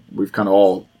that we've kind of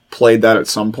all played that at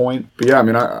some point. But yeah, I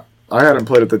mean, I hadn't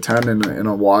played at the 10 in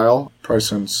a while, probably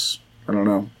since, I don't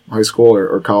know, high school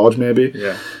or college maybe.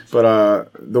 Yeah.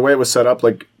 But the way it was set up,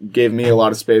 like, gave me a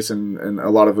lot of space and a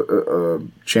lot of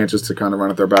chances to kind of run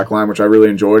at their back line, which I really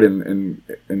enjoyed and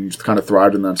kind of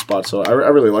thrived in that spot. So I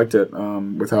really liked it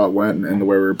with how it went and the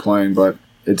way we were playing. But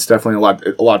it's definitely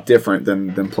a lot different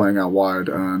than playing out wide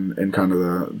and kind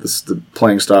of the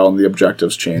playing style and the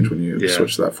objectives change when you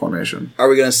switch to that formation. Are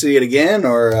we going to see it again,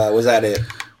 or was that it?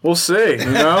 We'll see.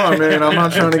 You know, I mean, I'm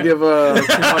not trying to give too much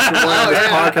away on this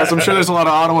podcast. I'm sure there's a lot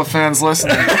of Ottawa fans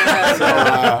listening. So,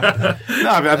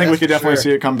 I think we could definitely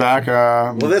see it come back.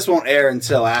 Well, this won't air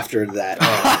until after that.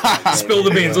 Spill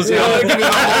the beans. Let's go.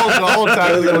 The whole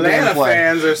time the Atlanta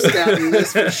fans are scouting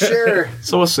this for sure.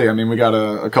 So we'll see. I mean, we got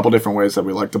a couple different ways that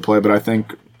we like to play, but I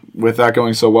think with that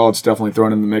going so well, it's definitely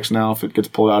thrown in the mix now. If it gets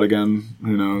pulled out again,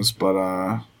 who knows? But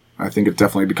I think it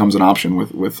definitely becomes an option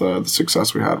with the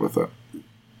success we had with it.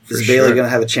 Is Bailey going to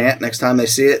have a chant next time they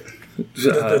see it?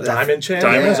 The diamond chant?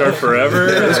 Diamonds are forever.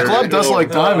 This club does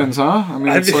like diamonds, huh? I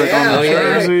mean, it's like on the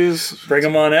jerseys. Bring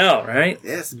them on out, right?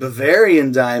 Yes,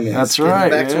 Bavarian diamonds. That's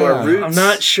right. Back to our roots. I'm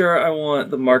not sure I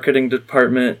want the marketing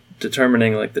department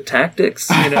determining like the tactics,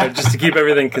 just to keep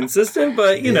everything consistent.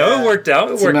 But it worked out.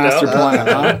 It's a master plan,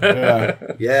 huh?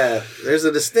 Yeah. There's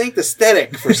a distinct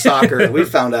aesthetic for soccer. We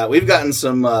found out. We've gotten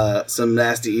some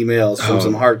nasty emails from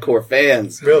some hardcore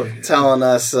fans, really telling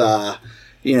us,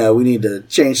 we need to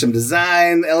change some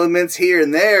design elements here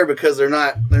and there because they're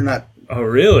not. Oh,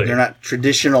 really? They're not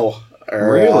traditional.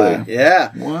 Really?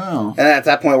 Yeah. Wow. And at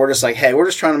that point, we're just like, hey, we're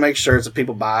just trying to make shirts that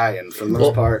people buy, and for the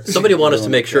most part, somebody wanted us to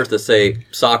make shirts that say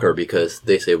soccer because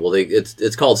they say, well,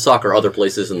 it's called soccer other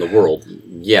places in the world.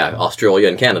 Yeah, Australia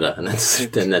and Canada, and that's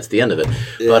the end of it.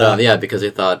 Yeah. But because they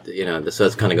thought, this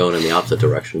is kind of going in the opposite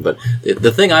direction. But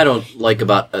the thing I don't like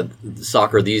about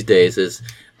soccer these days is,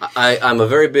 I'm a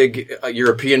very big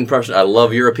European person. I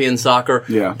love European soccer.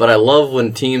 Yeah. But I love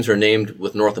when teams are named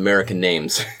with North American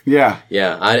names. Yeah.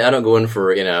 Yeah. I don't go in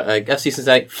for, like FC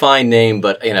Cincinnati, fine name,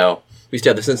 but, we used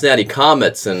to have the Cincinnati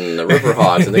Comets and the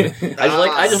Riverhawks. And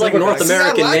I just like North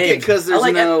American names.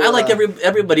 I like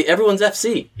everyone's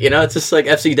FC. It's just like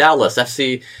FC Dallas,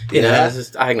 FC. It's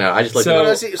just, I don't know. I just like.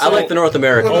 I like the North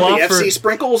American. The FC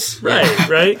Sprinkles,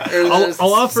 right.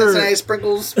 I'll offer Cincinnati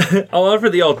Sprinkles. I'll offer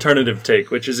the alternative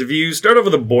take, which is if you start off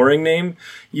with a boring name,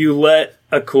 you let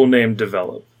a cool name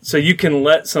develop. So you can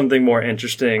let something more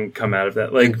interesting come out of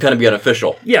that. Like kind of be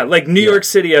unofficial. Yeah, like New York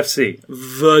City FC.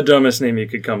 The dumbest name you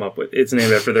could come up with. It's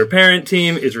named after their parent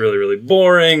team. It's really, really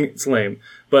boring. It's lame.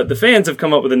 But the fans have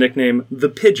come up with a nickname, the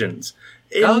Pigeons.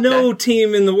 And no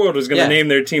team in the world was going to name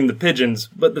their team the Pigeons.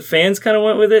 But the fans kind of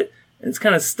went with it. And it's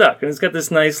kind of stuck. And it's got this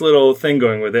nice little thing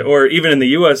going with it. Or even in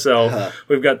the USL,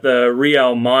 we've got the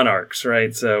Real Monarchs,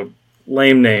 right? So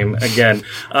lame name again.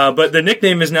 But the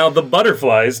nickname is now the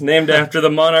Butterflies, named after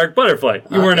the monarch butterfly.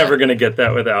 You weren't ever going to get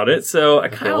that without it. So I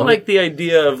kind of like the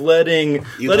idea of letting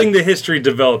the history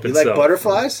develop itself. You like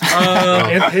butterflies?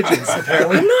 And pigeons,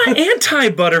 apparently. I'm not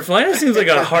anti-butterfly. That seems like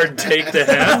a hard take to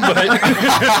have. But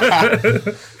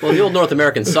well, the old North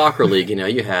American Soccer League,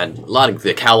 you had a lot of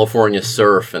the California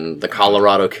Surf and the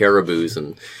Colorado Caribous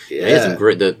and you had some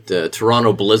great, the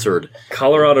Toronto Blizzard.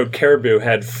 Colorado Caribou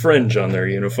had fringe on their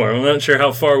uniform. I'm not sure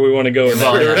how far we want to go in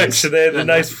that direction. They had a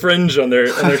nice fringe on their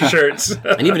shirts.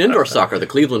 And even indoor soccer, the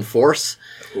Cleveland Force.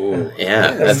 Ooh.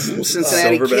 Yeah, that's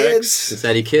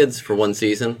Cincinnati Kids for one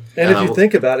season. And if you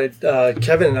think about it,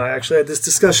 Kevin and I actually had this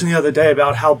discussion the other day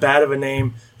about how bad of a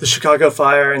name the Chicago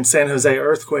Fire and San Jose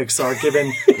Earthquakes are,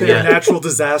 given their natural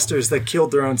disasters that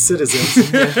killed their own citizens.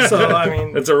 So, I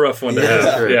mean, it's a rough one to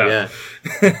have. True, yeah.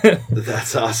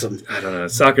 That's awesome. I don't know.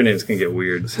 Soccer names can get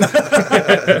weird.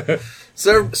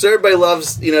 So everybody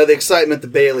loves, the excitement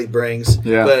that Bailey brings.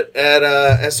 Yeah. But at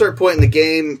a certain point in the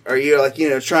game, are you like,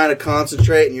 trying to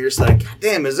concentrate and you're just like,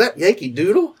 damn, is that Yankee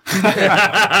Doodle?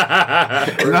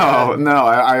 No.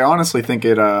 I honestly think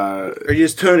it. Or you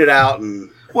just tune it out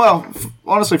and. Well,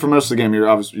 honestly, for most of the game,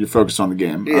 you're focused on the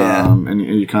game, and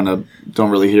you kind of don't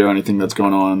really hear anything that's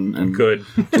going on. And good.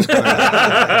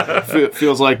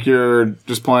 Feels like you're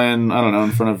just playing, I don't know,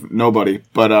 in front of nobody.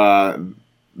 But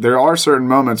there are certain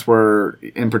moments where,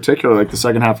 in particular, like the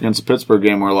second half against the Pittsburgh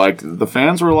game, where like the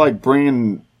fans were like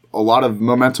bringing a lot of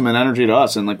momentum and energy to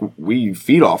us, and like we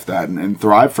feed off that and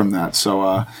thrive from that.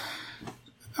 So,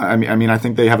 I mean, I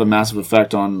think they have a massive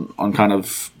effect on kind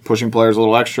of pushing players a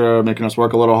little extra, making us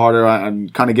work a little harder,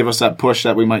 and kind of give us that push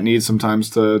that we might need sometimes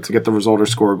to get the result or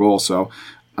score a goal. So,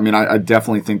 I mean, I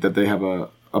definitely think that they have a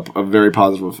very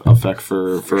positive effect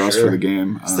for us for the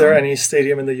game. Is there any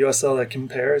stadium in the USL that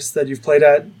compares that you've played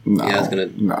at? No, Yeah,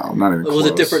 no, not even close. Was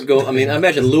it different? I mean, I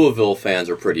imagine Louisville fans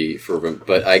are pretty fervent,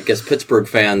 but I guess Pittsburgh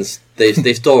fans,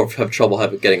 they still have trouble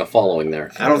getting a following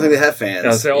there. I don't think they have fans.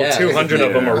 I'll say all 200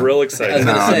 of them are real I was excited.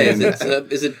 going to say,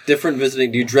 is it different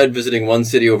visiting? Do you dread visiting one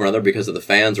city over another because of the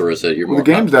fans, or is it you're more? The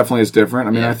game definitely is different.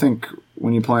 I mean, I think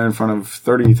when you play in front of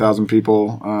 30,000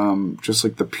 people, just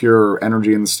like the pure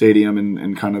energy in the stadium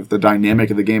and kind of the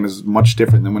dynamic of the game is much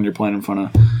different than when you're playing in front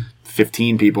of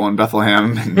 15 people in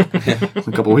Bethlehem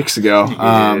a couple weeks ago.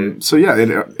 So yeah,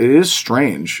 it is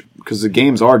strange because the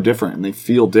games are different and they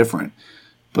feel different.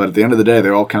 But at the end of the day, they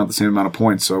all count the same amount of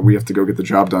points, so we have to go get the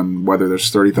job done, whether there's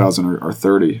 30,000 or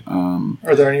 30.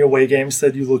 Are there any away games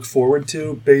that you look forward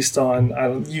to based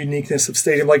on uniqueness of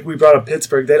stadium? Like we brought up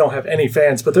Pittsburgh, they don't have any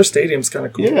fans, but their stadium's kind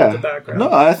of cool in the background. No,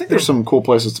 I think there's some cool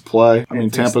places to play. I mean,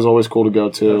 Tampa's always cool to go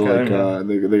to.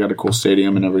 Okay, they got a cool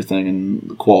stadium and everything,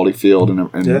 and quality field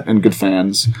and good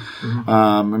fans. Mm-hmm.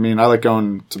 I mean, I like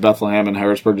going to Bethlehem and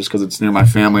Harrisburg just because it's near my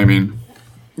family. I mean,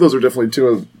 those are definitely two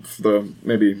of the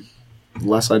maybe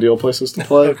less ideal places to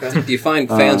play. Do you find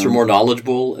fans are more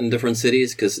knowledgeable in different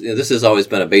cities? Because this has always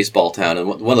been a baseball town, and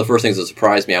one of the first things that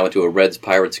surprised me, I went to a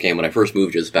Reds-Pirates game when I first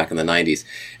moved just back in the 90s,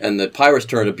 and the Pirates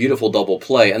turned a beautiful double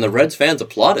play, and the Reds fans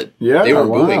applauded. Yeah, they were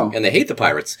booing, and they hate the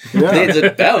Pirates. Yeah. They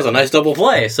said, that was a nice double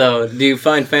play. So do you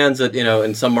find fans that,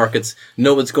 in some markets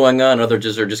know what's going on,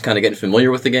 others are just kind of getting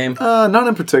familiar with the game? Not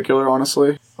in particular,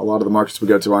 honestly. A lot of the markets we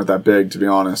go to aren't that big, to be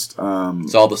honest.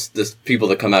 So all this people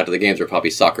that come out to the games are probably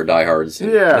soccer diehards.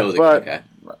 And know but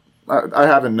I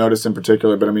haven't noticed in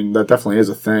particular, but I mean, that definitely is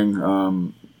a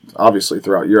thing, obviously,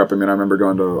 throughout Europe. I mean, I remember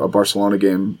going to a Barcelona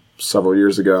game several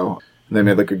years ago, and they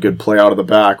made like a good play out of the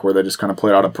back where they just kind of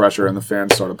played out of pressure and the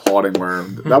fans started applauding, where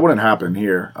that wouldn't happen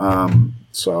here.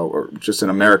 Or just in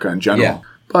America in general. Yeah.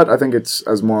 But I think it's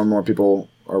as more and more people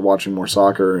are watching more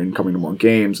soccer and coming to more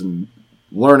games and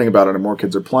learning about it and more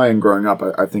kids are playing growing up,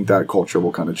 I think that culture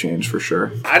will kind of change for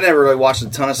sure. I never really watched a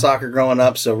ton of soccer growing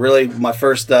up, so really my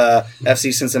first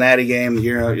FC Cincinnati game,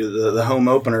 the home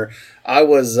opener, I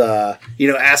was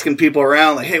asking people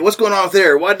around like, hey, what's going on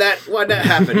there? Why'd that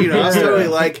happen? I was totally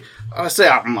like, I was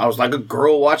like a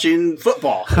girl watching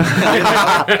football.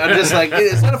 I'm just like,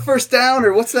 is that a first down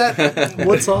or what's that?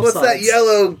 What's that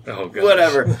yellow?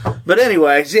 Whatever. But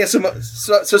anyway, yeah.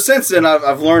 So since then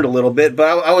I've learned a little bit,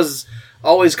 but I was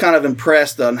always kind of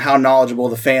impressed on how knowledgeable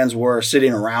the fans were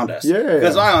sitting around us. Yeah.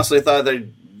 Because I honestly thought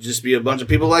they'd just be a bunch of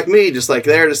people like me, just like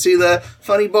there to see the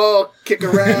funny ball kick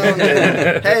around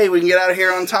and hey, we can get out of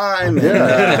here on time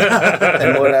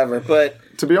and whatever. But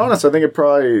to be honest, I think it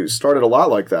probably started a lot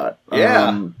like that.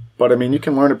 Yeah. But I mean, you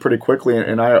can learn it pretty quickly,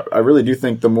 and I really do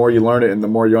think the more you learn it and the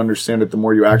more you understand it, the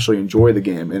more you actually enjoy the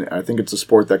game. And I think it's a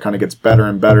sport that kind of gets better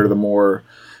and better the more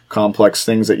complex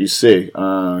things that you see.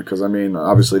 Because, I mean,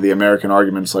 obviously the American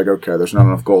argument's like, okay, there's not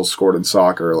enough goals scored in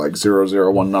soccer, like 0-0,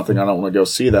 1-0, I don't want to go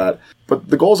see that. But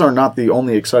the goals are not the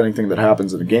only exciting thing that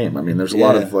happens in a game. I mean, there's a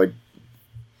lot of, like,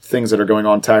 things that are going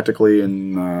on tactically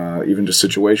and even just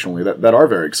situationally that are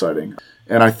very exciting.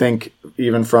 And I think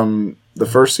even from the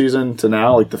first season to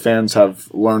now, like, the fans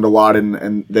have learned a lot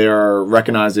and they are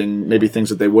recognizing maybe things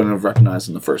that they wouldn't have recognized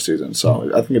in the first season. So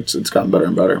I think it's gotten better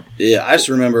and better. Yeah, I just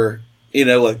remember,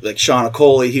 like Sean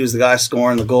Coley, he was the guy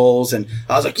scoring the goals, and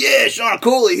I was like, yeah, Sean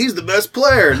Coley, he's the best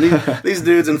player. And these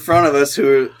dudes in front of us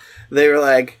they were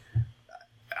like,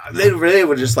 they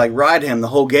would just like ride him the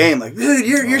whole game, like, dude,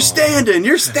 you're standing.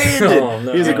 Oh,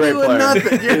 no. He's a great player.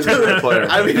 Nothing. He's a great player.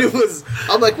 I mean,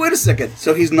 I'm like, wait a second,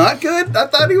 so he's not good? I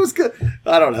thought he was good.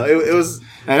 I don't know. It was.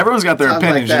 And everyone's got their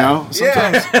opinions,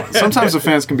 like Sometimes the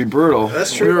fans can be brutal.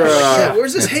 That's true.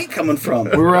 Where's this hate coming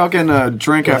from? We were out getting a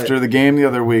drink after the game the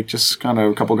other week, just kind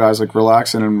of a couple guys like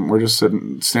relaxing, and we're just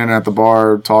standing at the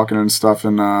bar talking and stuff,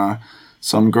 and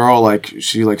some girl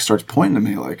she starts pointing to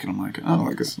me and I'm like,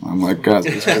 oh, I'm like, God,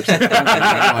 this person.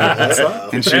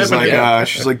 And she's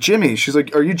like, Jimmy. She's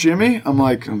like, are you Jimmy? I'm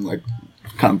like.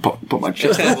 Kind of put my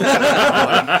chest up.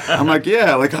 I'm like,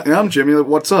 yeah, I'm Jimmy. Like,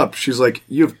 what's up? She's like,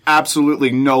 you have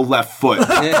absolutely no left foot.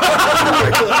 That's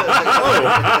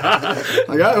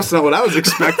not what I was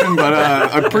expecting, but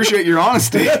I appreciate your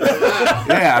honesty.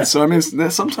 Yeah, so I mean,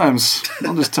 sometimes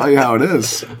I'll just tell you how it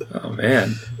is. Oh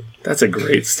man. That's a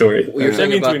great story. Well, you're that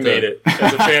saying means about we made it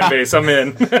as a fan base. I'm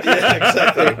in. Yeah,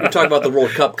 exactly. You're talking about the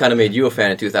World Cup kind of made you a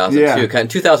fan in 2002. Yeah.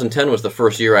 2010 was the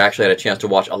first year I actually had a chance to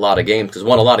watch a lot of games because,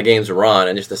 one, a lot of games were on,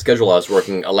 and just the schedule I was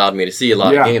working allowed me to see a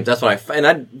lot of games. That's when and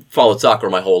I'd followed soccer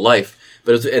my whole life.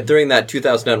 But it was during that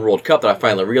 2010 World Cup that I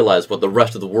finally realized what the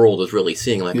rest of the world was really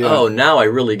seeing. Like, oh, now I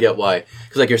really get why.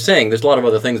 Because like you're saying, there's a lot of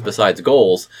other things besides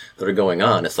goals that are going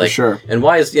on. It's like, and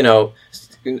why is,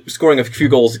 scoring a few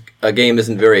goals a game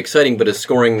isn't very exciting, but is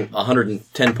scoring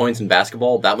 110 points in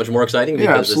basketball that much more exciting?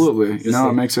 Yeah, absolutely.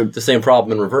 It makes it the same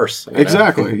problem in reverse.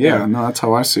 Exactly. Yeah. No, that's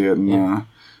how I see it. And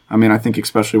I mean, I think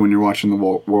especially when you're watching the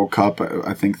World Cup,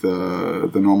 I think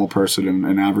the normal person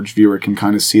and average viewer can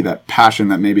kind of see that passion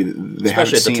that maybe they haven't seen.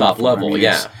 Especially at the top before. level. I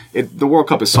mean, the World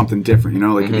Cup is something different.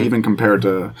 Even compared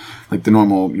to like the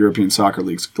normal European soccer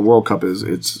leagues, the World Cup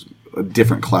it's a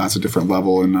different class, a different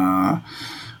level, and a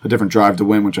different drive to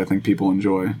win, which I think people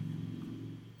enjoy.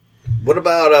 What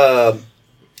about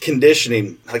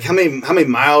conditioning? Like how many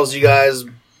miles you guys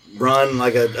run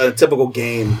like a typical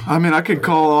game? I mean, I could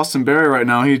call Austin Berry right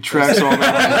now. He tracks all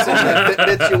that.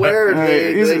 Fitbits you wear?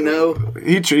 Do they know?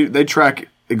 They track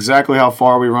exactly how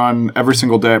far we run every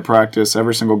single day at practice,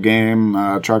 every single game.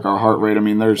 Track our heart rate. I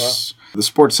mean, there's the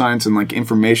sports science and like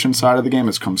information side of the game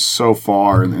has come so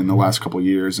far in the last couple of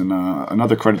years. And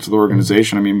another credit to the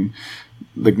organization. I mean,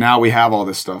 like now we have all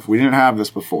this stuff. We didn't have this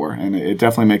before, and it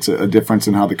definitely makes a difference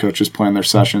in how the coaches plan their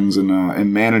sessions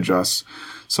and manage us.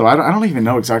 So I don't even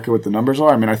know exactly what the numbers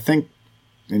are. I mean, I think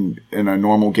in a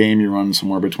normal game you run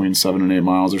somewhere between 7 and 8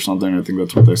 miles or something. I think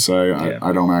that's what they say.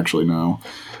 I don't actually know.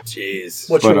 Jeez.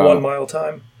 What's your 1 mile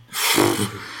time?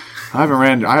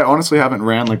 I honestly haven't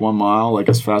ran like 1 mile like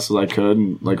as fast as I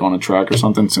could, like on a track or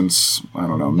something since, I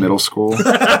don't know, middle school.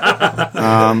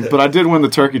 But I did win the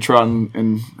turkey trot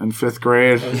in 5th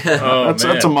grade.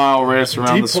 That's a mile race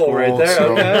around Deep the school. hole right there.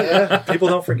 So. Okay. People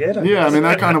don't forget it. Yeah, I mean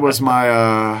that kind of was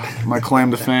my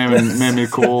claim to fame and made me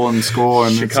cool in school.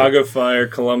 And Chicago Fire,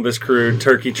 Columbus Crew,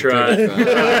 turkey trot.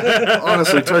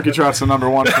 Honestly, turkey trot's the number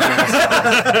one for me.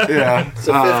 Yeah.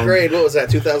 So 5th grade, what was that?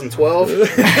 2012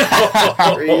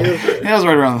 for you? Yeah, it was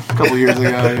right around a couple years ago,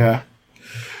 yeah.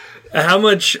 How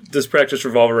much does practice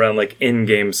revolve around like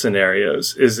in-game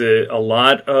scenarios? Is it a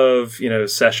lot of,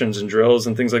 sessions and drills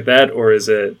and things like that? Or is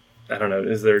it, I don't know,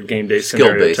 is there game day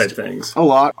scenario type things? A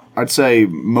lot. I'd say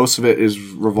most of it is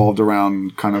revolved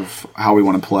around kind of how we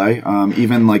want to play.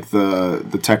 Even like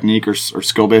the technique or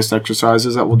skill-based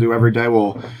exercises that we'll do every day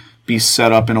will be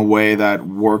set up in a way that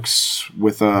works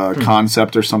with a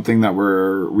concept or something that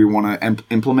we want to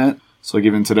implement. So like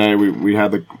even today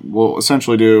we'll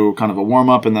essentially do kind of a warm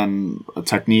up and then a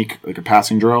technique, like a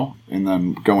passing drill, and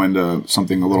then go into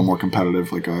something a little more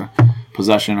competitive, like a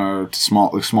possession or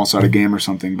small sided game or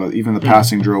something. But even the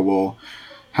passing drill will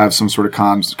have some sort of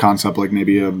concept, like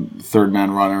maybe a third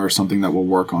man runner or something that we'll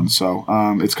work on. So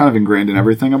it's kind of ingrained in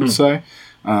everything, I would say.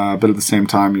 But at the same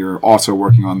time, you're also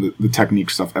working on the technique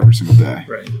stuff every single day.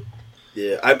 Right.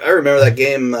 Yeah, I remember that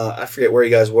game. I forget where you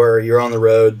guys were. You're on the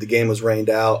road. The game was rained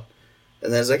out.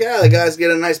 And then it's like, the guys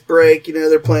get a nice break.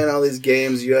 They're playing all these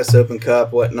games, U.S. Open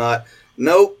Cup, whatnot.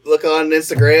 Nope. Look on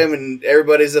Instagram, and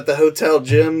everybody's at the hotel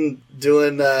gym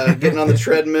doing, getting on the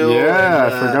treadmill. Yeah,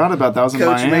 and, I forgot about that. Was in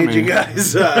Coach Miami. made you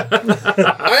guys.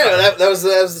 That was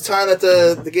the time that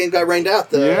the game got rained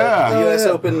out. The U.S.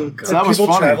 Open. That was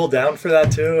people funny. traveled down for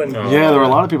that too. And Yeah, there were a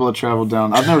lot of people that traveled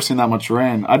down. I've never seen that much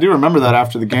rain. I do remember that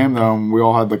after the game, though, and we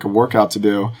all had like a workout to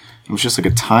do. It was just like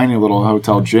a tiny little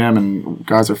hotel gym, and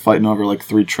guys are fighting over like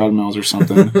 3 treadmills or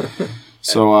something.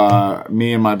 So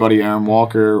me and my buddy Aaron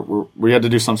Walker, we had to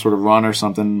do some sort of run or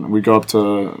something. We go up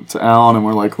to Alan and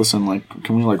we're like, listen, like,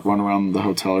 can we like run around the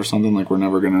hotel or something? Like we're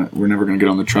never gonna get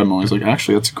on the treadmill. He's like,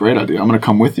 actually, that's a great idea. I'm gonna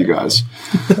come with you guys.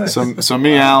 So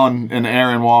me, Alan, and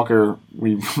Aaron Walker,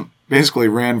 we basically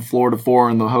ran floor to floor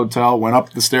in the hotel, went up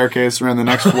the staircase, ran the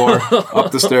next floor,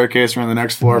 up the staircase, ran the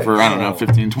next floor for, I don't know,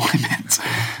 15, 20 minutes.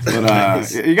 But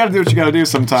you got to do what you got to do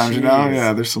sometimes,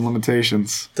 Yeah, there's some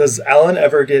limitations. Does Alan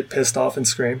ever get pissed off and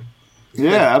scream?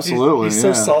 Yeah, absolutely. He's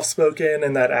so soft-spoken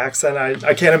and that accent.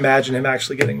 I can't imagine him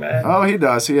actually getting mad. Oh, he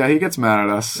does. Yeah, he gets mad at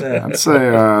us. Yeah. I'd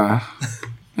say...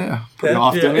 pretty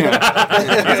often.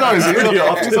 Yeah.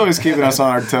 He's always keeping us on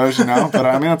our toes, But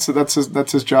I mean, that's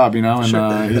his job,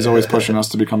 And he's always pushing us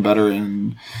to become better,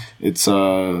 and it's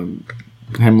him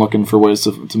looking for ways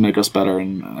to make us better.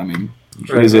 And I mean,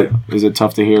 is it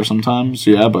tough to hear sometimes?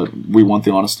 Yeah, but we want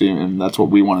the honesty, and that's what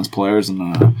we want as players. And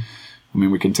I mean,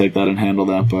 we can take that and handle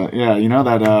that. But yeah,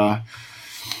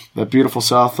 that beautiful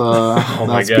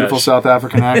beautiful South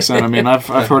African accent. I mean, I've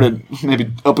heard it maybe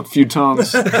up a few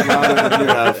tones.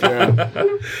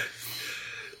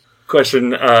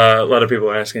 Question a lot of people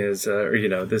are asking is,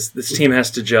 this team has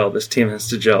to gel. This team has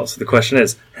to gel. So the question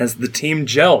is, has the team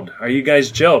gelled? Are you guys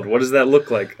gelled? What does that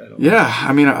look like?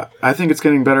 I mean, I think it's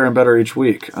getting better and better each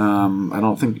week. I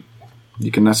don't think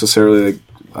you can necessarily.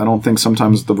 I don't think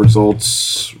sometimes the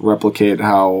results replicate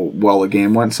how well a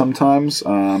game went sometimes.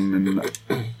 And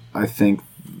I think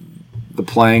the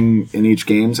playing in each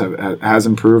game has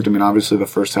improved. I mean, obviously the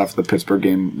first half of the Pittsburgh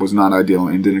game was not ideal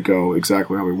and didn't go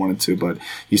exactly how we wanted to, but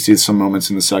you see some moments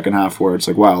in the second half where it's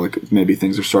like, wow, like maybe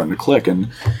things are starting to click. And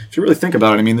if you really think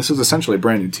about it, I mean, this is essentially a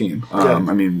brand new team. I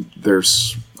mean,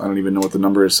 I don't even know what the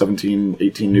number is, 17,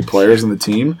 18 new players in the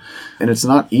team. And it's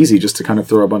not easy just to kind of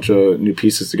throw a bunch of new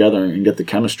pieces together and get the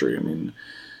chemistry. I mean,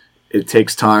 it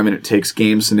takes time and it takes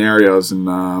game scenarios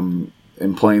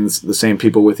and playing the same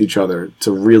people with each other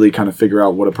to really kind of figure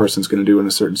out what a person's going to do in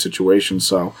a certain situation.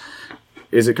 So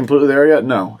is it completely there yet?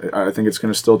 No. I think it's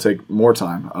going to still take more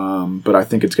time. But I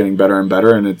think it's getting better and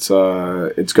better, and it's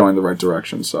going the right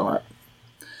direction. So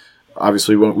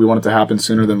obviously we want it to happen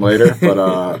sooner than later, but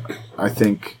I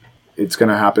think it's going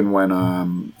to happen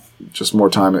when just more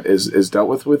time is dealt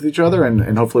with each other,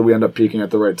 and hopefully we end up peaking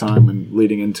at the right time and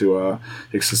leading into a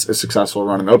successful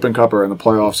run in the Open Cup or in the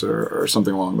playoffs or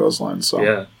something along those lines. So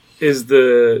yeah, is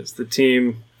the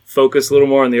team focused a little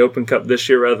more on the Open Cup this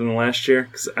year rather than last year?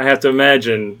 Because I have to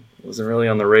imagine it wasn't really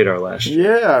on the radar last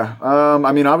year. Yeah,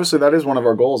 I mean, obviously that is one of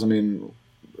our goals. I mean,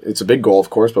 it's a big goal,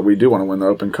 of course, but we do want to win the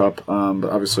Open Cup. But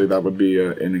obviously that would be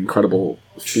an incredible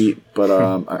feat. But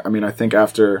I mean, I think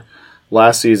after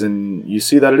last season, you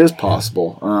see that it is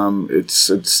possible.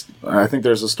 I think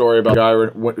there's a story about a guy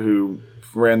who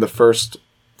ran the first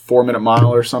 4-minute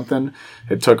mile or something.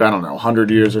 It took, 100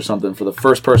 years or something for the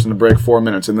first person to break 4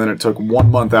 minutes, and then it took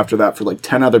 1 month after that for like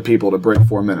 10 other people to break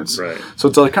 4 minutes. Right. So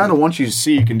it's like kind of once you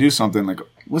see you can do something, like,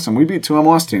 listen, we beat 2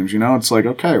 MLS teams, it's like,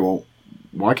 okay, well,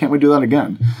 why can't we do that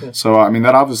again? Yeah. So, I mean,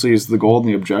 that obviously is the goal and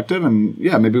the objective, and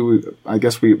yeah, maybe I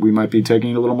guess we might be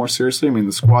taking it a little more seriously. I mean,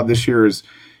 the squad this year is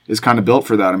kind of built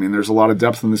for that. I mean, there's a lot of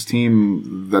depth in this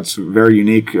team that's very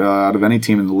unique out of any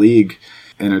team in the league,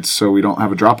 and it's so we don't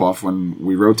have a drop-off when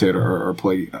we rotate or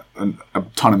play a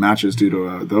ton of matches due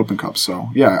to the Open Cup. So,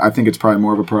 yeah, I think it's probably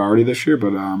more of a priority this year,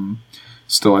 but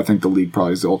still, I think the league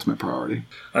probably is the ultimate priority.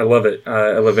 I love it.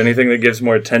 I love anything that gives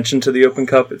more attention to the Open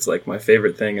Cup. It's like my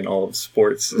favorite thing in all of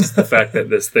sports is the fact that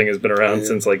this thing has been around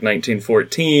since like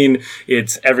 1914.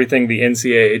 It's everything the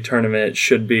NCAA tournament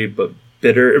should be, but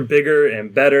bigger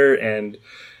and better, and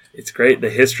it's great, the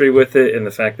history with it and the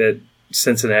fact that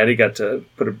Cincinnati got to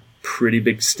put a pretty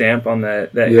big stamp on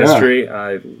that history.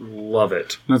 I love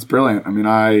it. That's brilliant. I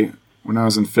mean, when I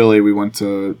was in Philly, we went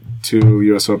to 2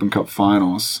 U.S. Open Cup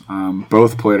finals.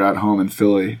 Both played at home in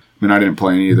Philly. I mean, I didn't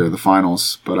play in either of the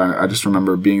finals, but I just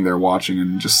remember being there watching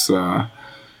and just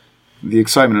the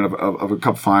excitement of a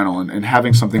cup final and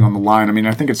having something on the line. I mean,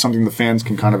 I think it's something the fans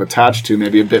can kind of attach to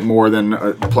maybe a bit more than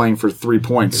playing for 3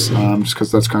 points, just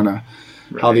because that's kind of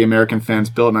how the American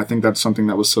fans built. And I think that's something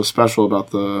that was so special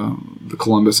about the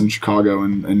Columbus and Chicago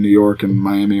and New York and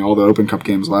Miami, all the Open Cup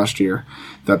games last year,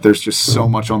 that there's just so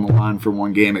much on the line for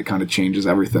one game. It kind of changes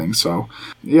everything. So,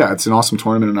 yeah, it's an awesome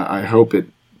tournament, and I hope it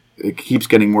keeps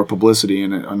getting more publicity,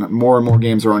 and more and more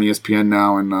games are on ESPN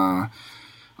now, and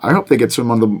I hope they get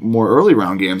some of the more early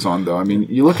round games on, though. I mean,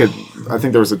 you look at, I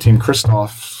think there was a team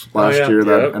Christoph last year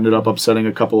that ended up upsetting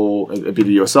a couple. It beat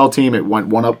the USL team. It went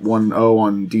 1-0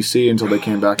 on DC until they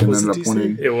came back and ended up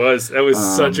winning. It was. That was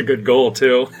such a good goal,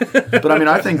 too. But I mean,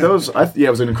 I think it was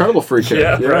an incredible free kick.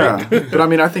 Yeah. Right. But I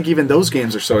mean, I think even those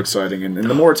games are so exciting. And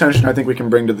the more attention I think we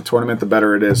can bring to the tournament, the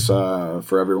better it is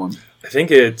for everyone. I think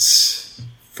it's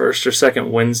first or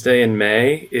second Wednesday in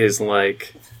May is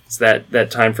like, it's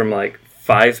that time from like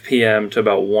 5 p.m. to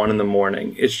about 1 in the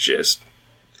morning. It's just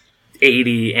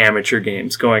 80 amateur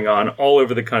games going on all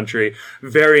over the country,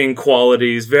 varying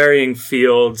qualities, varying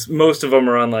fields. Most of them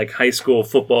are on like high school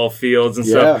football fields and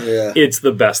stuff. Yeah. It's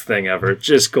the best thing ever.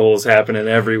 Just goals happening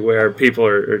everywhere. People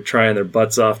are trying their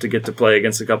butts off to get to play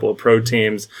against a couple of pro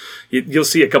teams. You'll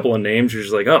see a couple of names. You're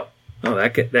just like, oh,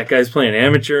 that guy's playing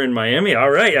amateur in Miami.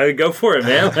 All right, I go for it,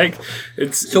 man. Like,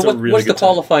 it's a really what's good the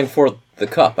qualifying for the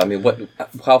cup? I mean,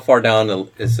 how far down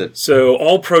is it? So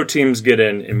all pro teams get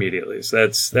in immediately. So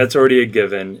that's already a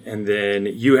given, and then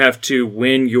you have to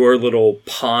win your little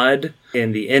pod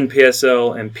in the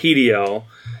NPSL and PDL.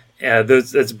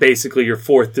 That's basically your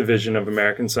 4th division of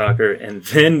American soccer, and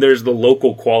then there's the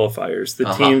local qualifiers,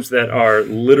 the teams that are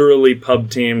literally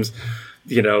pub teams.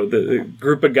 the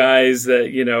group of guys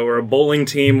that, or a bowling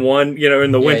team, one,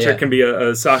 in the winter can be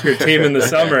a soccer team in the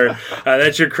summer.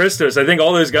 That's your Christos. I think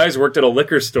all those guys worked at a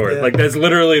liquor store. Yeah. Like, that's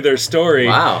literally their story.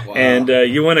 Wow. And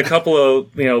you win a couple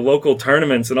of, local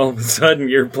tournaments, and all of a sudden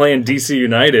you're playing DC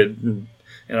United. And,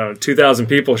 2,000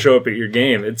 people show up at your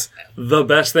game. It's the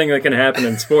best thing that can happen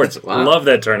in sports. Wow. Love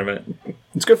that tournament.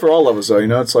 It's good for all levels, though.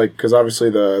 It's like, because obviously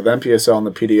the NPSL and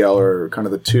the PDL are kind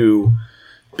of the two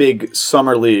big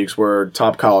summer leagues where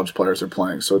top college players are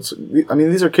playing. So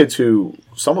these are kids who,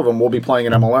 some of them will be playing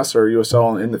in MLS or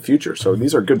USL in the future. So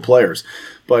these are good players,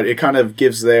 but it kind of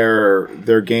gives their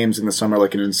games in the summer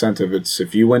like an incentive. It's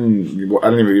if you win, I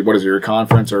don't even, what is it, your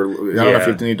conference, or I don't know if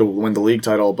you need to win the league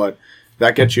title, but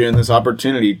that gets you in this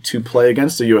opportunity to play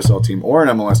against a USL team or an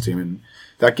MLS team, and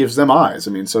that gives them eyes.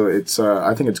 So it's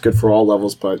I think it's good for all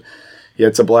levels, but yeah,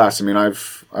 it's a blast.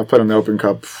 I've played in the Open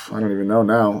Cup, I don't even know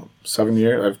now, 7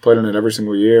 years. I've played in it every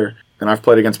single year. And I've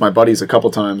played against my buddies a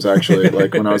couple times, actually.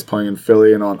 Like when I was playing in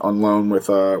Philly and on loan with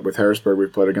Harrisburg,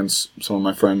 we've played against some of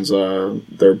my friends,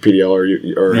 their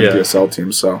PDL or NPSL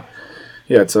teams. So,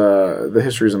 yeah, it's the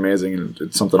history is amazing, and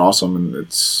it's something awesome, and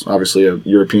it's obviously a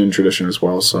European tradition as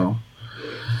well. So,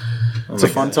 it's a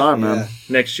fun time, man.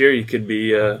 Next year, you could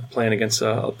be playing against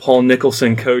Paul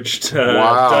Nicholson coached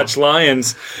Dutch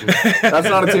Lions. That's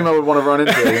not a team I would want to run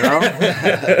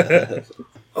into,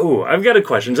 Oh, I've got a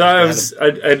question. So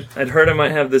I'd heard I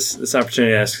might have this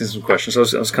opportunity to ask you some questions. So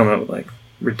I was coming up with like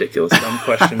ridiculous dumb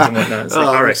questions and whatnot. So,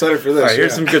 I'm excited for this. All right,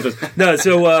 here's some good ones. No,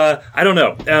 so I don't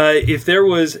know. If there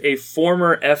was a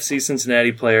former FC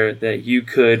Cincinnati player that you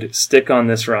could stick on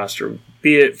this roster,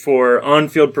 be it for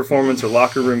on-field performance or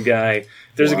locker room guy, if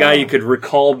there's a guy you could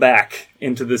recall back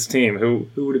into this team, who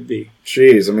would it be?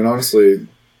 Jeez, honestly,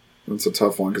 it's a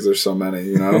tough one because there's so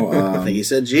many, I think he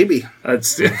said GB.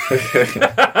 That's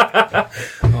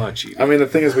GB. The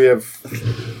thing is,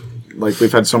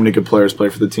 we've had so many good players play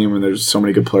for the team, and there's so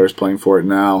many good players playing for it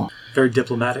now. Very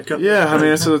diplomatic. Yeah,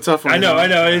 it's a tough one. I know.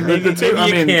 Maybe you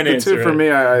can't answer it. For me,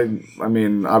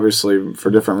 obviously,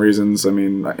 for different reasons.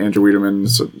 Andrew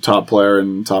Wiedemann's a top player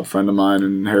and top friend of mine,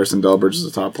 and Harrison Delbridge is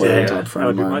a top player and top friend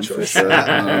of mine. My choice. For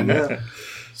sure.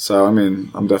 So,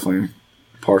 I'm definitely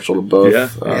partial to both.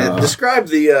 Describe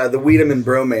the Wiedemann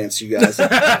bromance you guys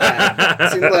had.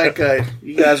 It seemed like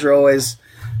you guys were always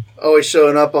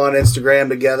showing up on Instagram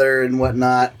together and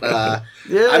whatnot. Are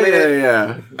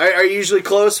you usually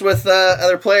close with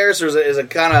other players, or is it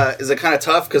kind of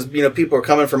tough because people are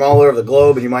coming from all over the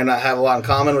globe and you might not have a lot in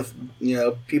common with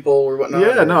people or whatnot?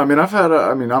 Yeah, no, I've had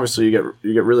obviously you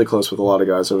get really close with a lot of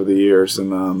guys over the years,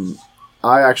 and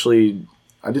I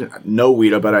didn't know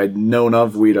Wida, but I'd known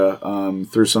of Wida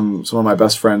through some of my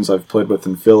best friends I've played with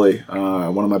in Philly.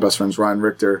 One of my best friends, Ryan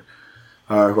Richter,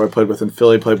 who I played with in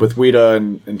Philly, played with Wida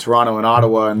in Toronto and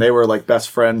Ottawa, and they were like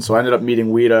best friends. So I ended up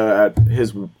meeting Wida at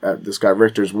this guy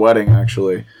Richter's wedding,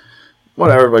 actually.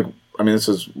 Whatever, this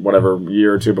is whatever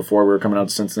year or two before we were coming out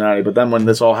to Cincinnati. But then when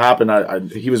this all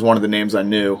happened, he was one of the names I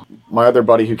knew. My other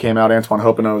buddy who came out, Antoine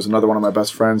Hopino, was another one of my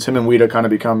best friends. Him and Wida kind of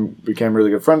became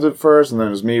really good friends at first, and then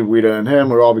it was me, Wida, and him.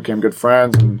 We all became good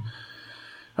friends. And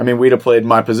Wida played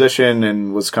my position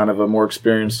and was kind of a more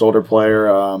experienced older player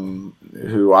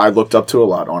who I looked up to a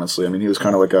lot, honestly. He was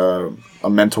kind of like a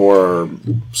mentor or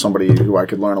somebody who I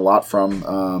could learn a lot from,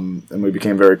 and we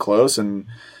became very close. And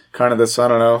kind of this, I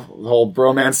don't know, the whole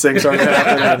bromance thing started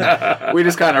happening, and we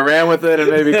just kind of ran with it and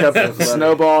maybe kept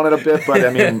snowballing it a a bit.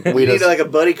 But we need like a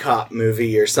buddy cop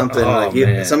movie or something.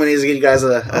 Somebody needs to get you guys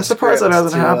a I'm surprised that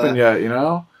hasn't happened yet.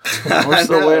 We're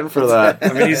still waiting for that.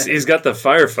 He's got the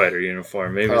firefighter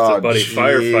uniform. Maybe it's a buddy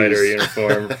firefighter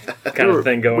uniform kind of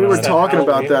thing going on. We were talking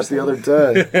about that the other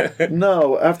day.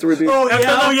 No, after we beat... We put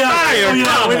out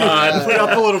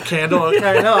the little candle.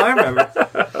 Okay, no, I remember.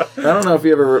 I don't know if he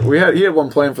had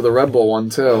one playing for the Red Bull one,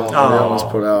 too. We almost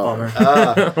put out.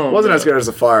 Wasn't as good as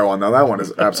the fire one, though. That one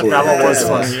is absolutely That one was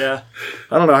funny, yeah.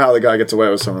 I don't know how the guy gets away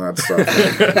with some of that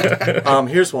stuff.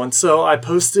 Here's one. So I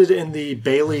posted in the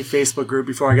Bailey Facebook group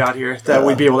before I got here that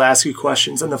we'd be able to ask you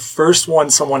questions. And the first one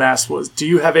someone asked was, do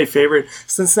you have a favorite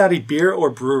Cincinnati beer or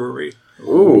brewery?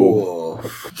 Ooh.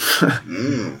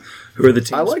 Who are the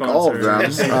team I like sponsors? all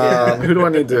of them. Who do I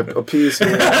need to appease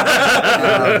here?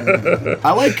 I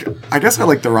guess I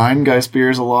like the Rheingeist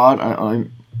beers a lot.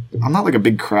 I'm not like a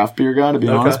big craft beer guy, to be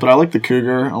honest, but I like the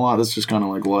Cougar a lot. That's just kind of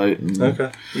like light. And,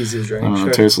 easy to drink. I don't know,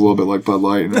 it tastes a little bit like Bud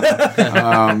Light.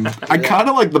 I kind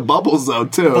of like the bubbles, though,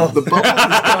 too. The bubbles is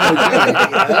kind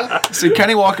of good. See,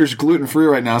 Kenny Walker's gluten-free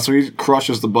right now, so he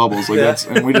crushes the bubbles.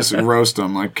 And we just roast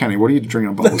him. Like, Kenny, what are you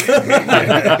drinking bubbles for?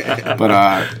 But,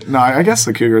 no, I guess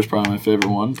the Cougar is probably my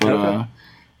favorite one. But,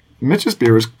 Mitch's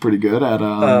beer was pretty good at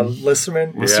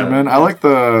Listerman. Listerman. I like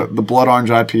the Blood Orange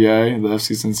IPA, the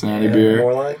FC Cincinnati beer.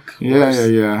 Moreline.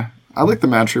 Yeah. I like the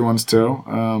Matry ones too.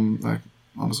 I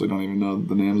honestly don't even know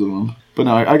the names of them. But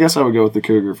no, I guess I would go with the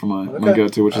Cougar for my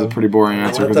go-to, which is a pretty boring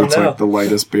answer because it's like the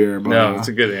lightest beer. But, no, it's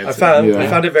a good answer. I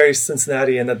found it very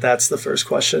Cincinnati in that's the first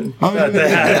question that they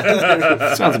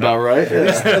had. Sounds about right.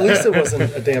 At least it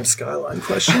wasn't a damn Skyline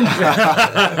question.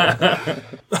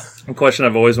 A question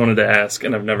I've always wanted to ask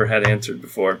and I've never had answered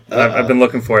before. I've been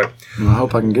looking for it. Well, I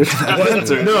hope I can give you that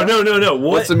answer. No.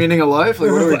 What's the meaning of life?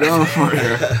 Like, what are we going for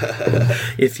here?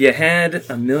 If you had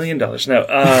 $1 million.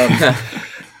 No.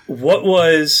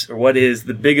 What is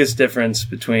the biggest difference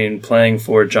between playing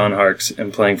for John Harkes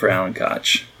and playing for Alan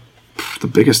Koch? The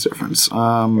biggest difference?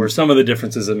 Or some of the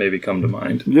differences that maybe come to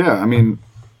mind. Yeah, I mean,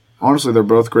 honestly, they're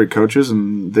both great coaches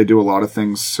and they do a lot of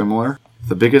things similar.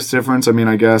 The biggest difference, I mean,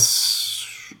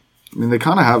 they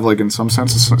kind of have, like, in some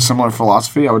sense, a similar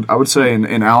philosophy. I would say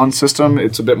in Alan's system,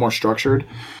 it's a bit more structured,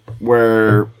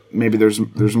 where maybe there's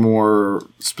more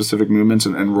specific movements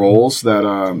and roles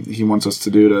that he wants us to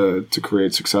do to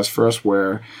create success for us,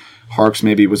 where Harkes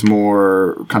maybe was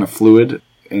more kind of fluid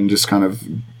and just kind of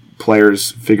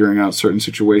players figuring out certain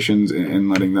situations and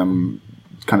letting them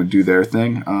kind of do their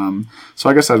thing. So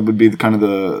I guess that would be kind of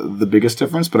the biggest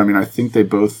difference. But I mean, I think they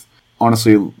both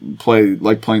honestly playing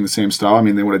the same style. I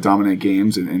mean, they want to dominate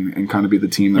games and kind of be the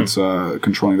team that's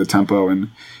controlling the tempo and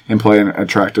play an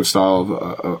attractive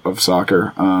style of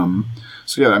soccer.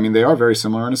 So yeah, I mean, they are very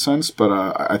similar in a sense, but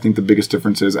I think the biggest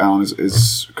difference is Alan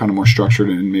is kind of more structured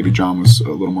and maybe John was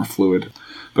a little more fluid.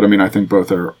 But I mean, I think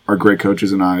both are great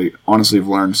coaches, and I honestly have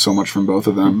learned so much from both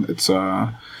of them. It's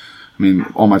I mean,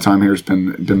 all my time here has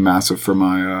been massive for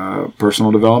my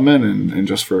personal development and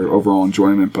just for overall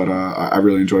enjoyment, but I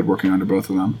really enjoyed working under both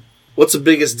of them. What's the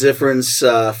biggest difference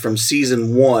from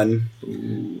season 1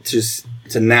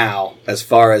 to now, as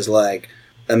far as like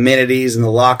amenities in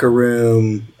the locker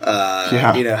room,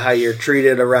 how you're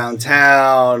treated around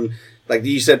town? Like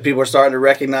you said, people are starting to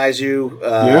recognize you.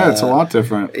 Yeah, it's a lot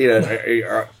different.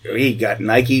 He got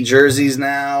Nike jerseys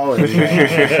now. And,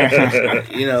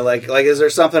 like is there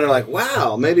something like,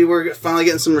 wow, maybe we're finally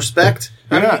getting some respect?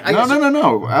 Yeah, no,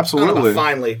 absolutely. I don't know,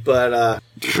 finally, but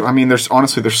I mean, there's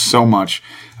so much.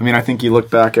 I mean, I think you look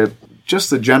back at just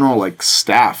the general like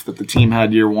staff that the team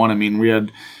had year one. I mean, we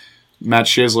had Matt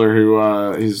Schisler, who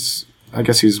I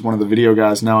guess he's one of the video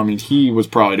guys now. I mean, he was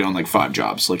probably doing like 5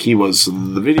 jobs. Like, he was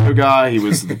the video guy, he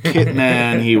was the kit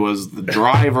man, he was the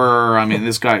driver. I mean,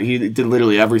 this guy, he did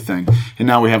literally everything. And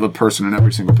now we have a person in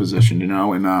every single position,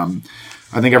 And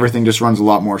I think everything just runs a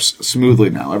lot more smoothly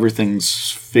now. Everything's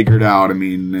figured out. I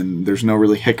mean, and there's no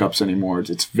really hiccups anymore.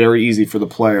 It's very easy for the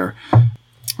player.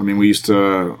 I mean, we used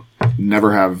to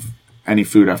never have any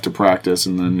food after practice,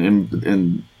 and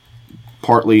then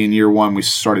partly in year one, we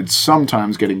started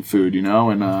sometimes getting food,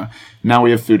 and now we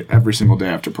have food every single day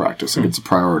after practice. Like, it's a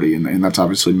priority, and that's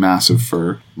obviously massive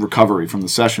for recovery from the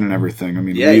session and everything. I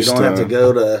mean, yeah, you don't have to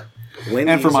go to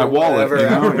Wendy's and for my wallet,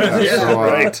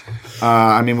 right.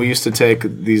 I mean, we used to take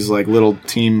these like little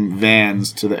team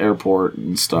vans to the airport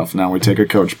and stuff. Now we take a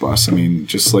coach bus. I mean,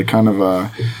 just like kind of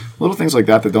little things like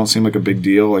that don't seem like a big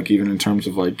deal. Like, even in terms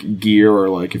of like gear, or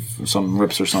like if something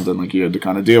rips or something, like you had to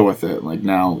kind of deal with it. Like,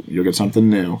 now you'll get something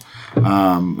new.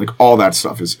 Like, all that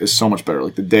stuff is so much better.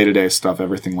 Like, the day-to-day stuff,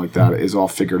 everything like that is all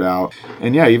figured out.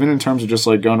 And yeah, even in terms of just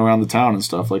like going around the town and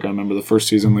stuff. Like, I remember the first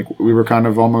season, like, we were kind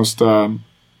of almost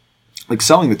like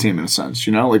selling the team in a sense,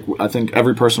 Like, I think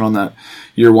every person on that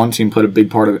year one team played a big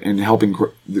part of in helping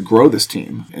grow this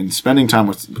team, and spending time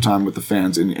with the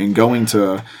fans, and going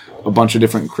to a bunch of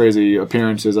different crazy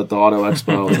appearances at the Auto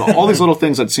Expo. Like, all these little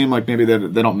things that seem like maybe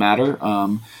they don't matter,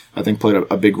 I think played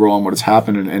a big role in what has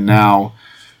happened. And now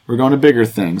we're going to bigger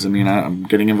things. I mean, I'm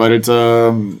getting invited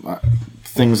to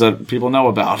things that people know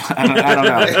about. I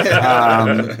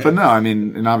don't know. But no, I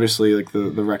mean, and obviously, like,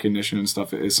 the recognition and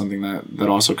stuff is something that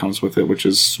also comes with it, which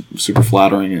is super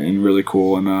flattering and really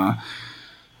cool. And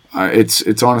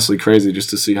it's honestly crazy just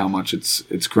to see how much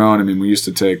it's grown. I mean, we used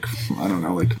to take, I don't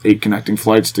know, like 8 connecting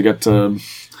flights to get to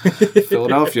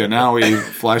Philadelphia. Now we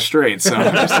fly straight. So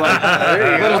just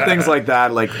like little things like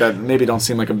that maybe don't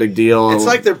seem like a big deal. It's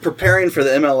like they're preparing for the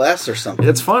MLS or something.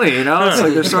 It's funny, It's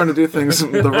like they're starting to do things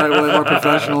the right way, more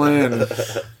professionally. And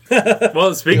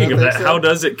well, speaking of that, how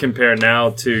does it compare now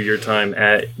to your time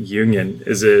at Union?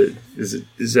 Is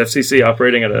FCC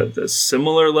operating at a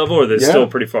similar level, or are they still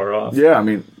pretty far off? Yeah, I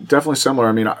mean, definitely similar.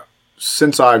 I mean,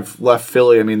 since I've left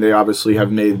Philly, I mean, they obviously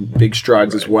have made big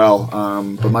strides as well.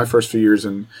 But my first few years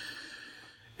in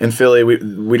Philly, we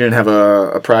didn't have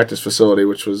a practice facility,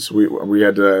 which was we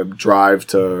had to drive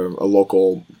to a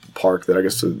local park that I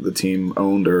guess the team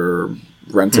owned or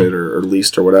rented or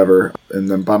leased or whatever. And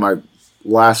then by my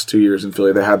last 2 years in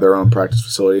Philly, they had their own practice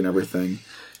facility and everything.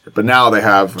 But now they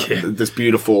have this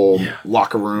beautiful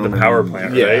locker room. The power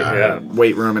plant, right? Yeah.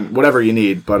 Weight room and whatever you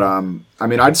need. But, I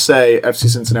mean, I'd say FC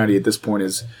Cincinnati at this point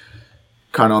is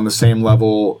kind of on the same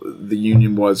level the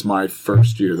Union was my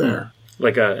first year there.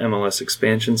 Like a MLS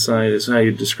expansion site is how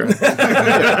you describe it.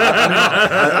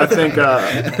 I think,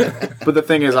 but the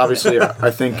thing is, obviously,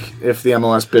 I think if the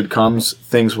MLS bid comes,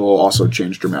 things will also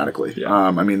change dramatically. Yeah.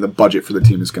 I mean, the budget for the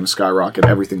team is going to skyrocket.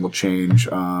 Everything will change.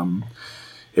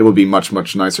 It will be much,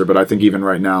 much nicer. But I think even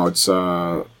right now,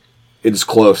 it's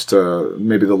close to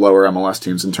maybe the lower MLS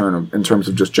teams in terms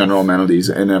of just general amenities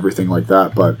and everything like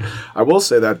that. But I will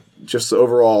say that just the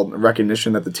overall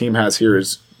recognition that the team has here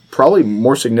is probably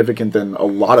more significant than a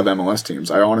lot of MLS teams.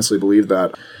 I honestly believe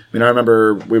that. I mean, I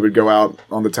remember we would go out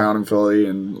on the town in Philly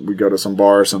and we'd go to some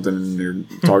bar or something and you're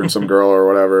talking to some girl or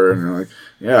whatever and you're like,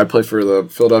 yeah, I played for the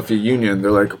Philadelphia Union.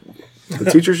 They're like,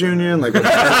 the teachers union? Like,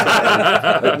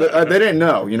 they didn't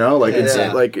know, you know? Like, it's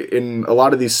like in a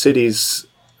lot of these cities,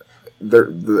 the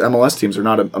MLS teams are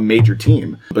not a major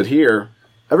team. But here,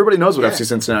 everybody knows what FC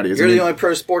Cincinnati is. You're the only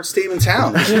pro sports team in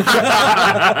town.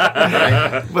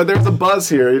 But there's a buzz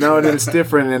here, you know, and it's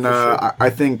different. And I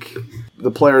think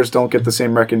the players don't get the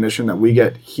same recognition that we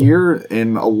get here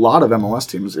in a lot of MLS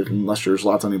teams, unless you're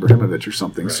Zlatan Ibrahimovic or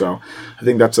something. Right. So I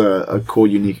think that's a cool,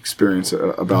 unique experience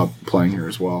about playing here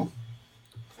as well.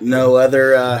 No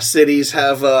other cities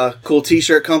have cool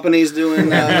T-shirt companies doing.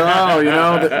 No, you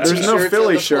know, there's no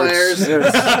Philly shirts.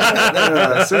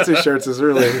 Cincy shirts is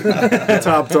really the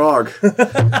top dog.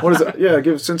 What is it? Yeah,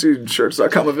 give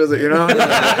CincyShirts.com a visit. You know,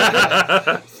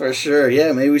 for sure.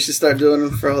 Yeah, maybe we should start doing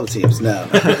them for all the teams. No,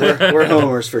 we're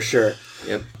homers for sure.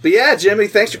 Yep. But yeah, Jimmy,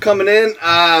 thanks for coming in.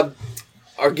 Our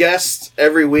guest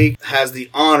every week has the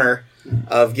honor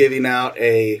of giving out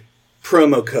a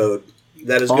promo code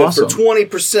that is good for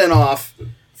 20% off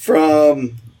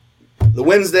from the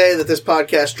Wednesday that this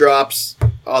podcast drops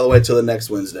all the way till the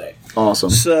next Wednesday. Awesome.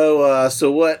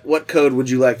 So what code would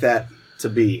you like that to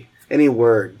be? Any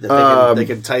word that they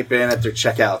can type in at their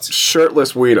checkouts.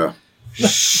 Shirtless Weeda.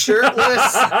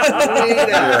 Shirtless Weeda.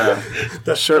 Yeah.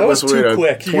 The Shirtless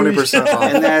Weeda. 20% off.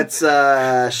 And that's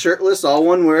shirtless, all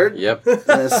one word. Yep. And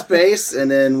a space,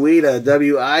 and then Weeda,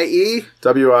 W-I-E?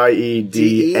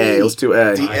 W-I-E-D-A. Let's do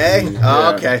A. D-A?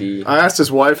 Oh, okay. I asked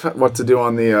his wife what to do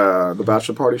on the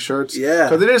bachelor party shirts. Yeah.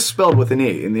 Because it is spelled with an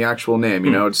E in the actual name.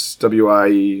 You know, it's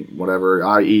W-I-E, whatever,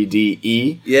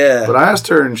 I-E-D-E. Yeah. But I asked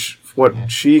her what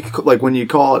she, like when you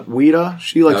call it Weeda,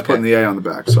 she likes putting the A on the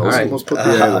back. So let's put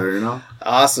the A there, you know?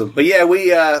 Awesome. But yeah, we,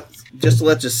 just to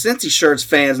let you Cincy Shirts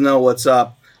fans know what's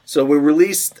up. So we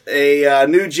released a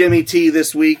new Jimmy tee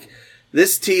this week.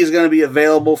 This tee is going to be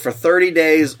available for 30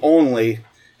 days only,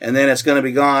 and then it's going to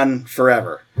be gone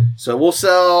forever. So we'll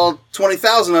sell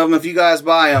 20,000 of them if you guys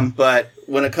buy them, but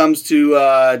when it comes to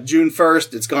June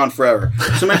 1st, it's gone forever.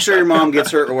 So make sure your mom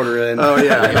gets her order in. Oh,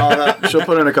 yeah. She'll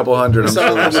put in a couple hundred.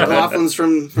 Some of the McLaughlins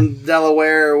from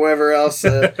Delaware or wherever else.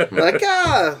 Like,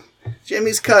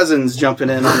 Jimmy's cousin's jumping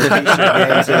in on the t-shirt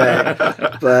game today.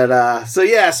 But, so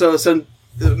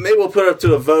maybe we'll put it up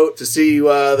to a vote to see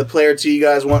the player tee you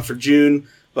guys want for June.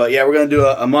 But, yeah, we're going to do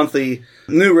a monthly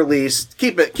new release.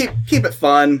 Keep it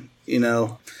fun, you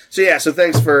know. So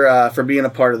thanks for being a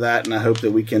part of that, and I hope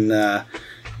that we can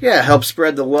help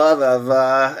spread the love of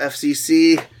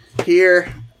FCC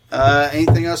here.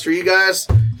 Anything else for you guys?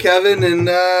 Kevin and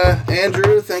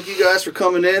Andrew, thank you guys for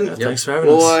coming in. Yeah, thanks for having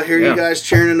us. We'll hear you guys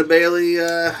cheering in the Bailey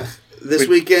this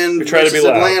weekend. We try to be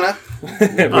Atlanta.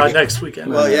 Next weekend.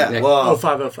 Well, yeah. Well,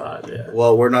 0505, yeah.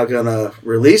 Well, we're not going to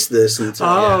release this until...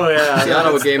 The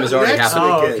Ottawa game has already happened.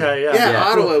 Oh, okay, yeah.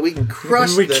 Ottawa, we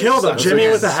crushed We killed them. Jimmy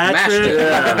with the hat trick.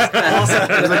 Yeah. It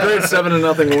was a great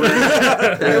 7-0 win.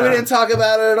 We didn't talk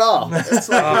about it at all. It's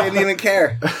like we didn't even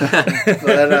care.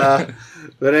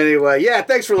 But anyway,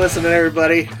 thanks for listening,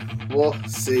 everybody. We'll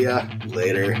see ya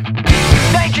later.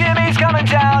 St. Jimmy's coming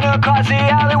down across the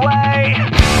alleyway,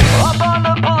 up on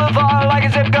the boulevard like a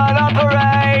zip gun on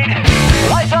parade.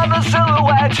 Lights on the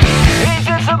silhouette, he's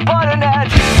in some butter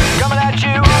net, coming at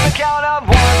you on the count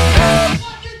of 1,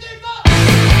 2.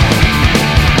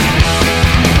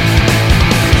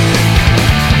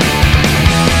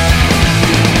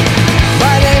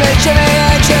 My name is Jimmy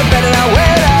and you better not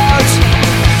wear out.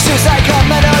 Suicide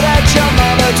commando that your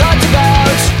mama talked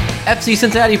about. FC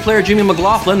Cincinnati player Jimmy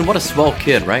McLaughlin, what a swell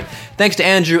kid, right? Thanks to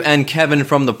Andrew and Kevin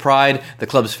from the Pride, the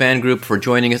club's fan group, for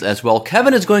joining us as well.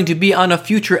 Kevin is going to be on a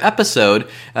future episode.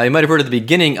 You might have heard at the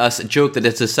beginning us joke that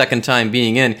it's his second time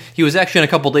being in. He was actually in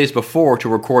a couple days before to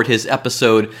record his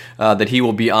episode that he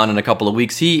will be on in a couple of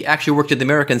weeks. He actually worked at the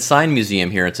American Sign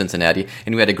Museum here in Cincinnati,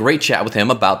 and we had a great chat with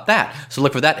him about that. So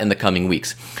look for that in the coming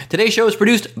weeks. Today's show is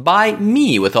produced by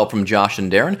me with help from Josh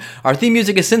and Darren. Our theme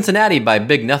music is Cincinnati by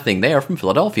Big Nothing. They are from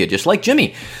Philadelphia, just like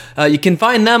Jimmy. You can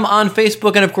find them on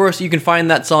Facebook, and of course you can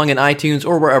find that song in iTunes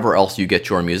or wherever else you get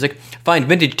your music. Find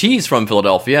vintage tees from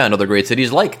Philadelphia and other great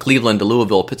cities like Cleveland,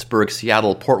 Louisville, Pittsburgh,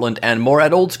 Seattle, Portland, and more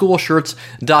at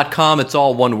oldschoolshirts.com. It's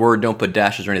all one word. Don't put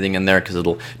dashes or anything in there because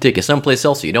it'll take you someplace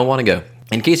else you don't want to go.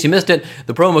 In case you missed it,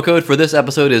 the promo code for this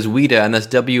episode is WIEDA, and that's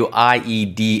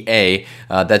WIEDA.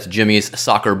 That's Jimmy's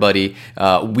soccer buddy,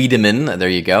 Wiedemann. There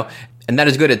you go. And that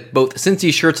is good at both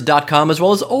CincyShirts.com as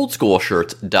well as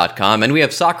OldSchoolShirts.com. And we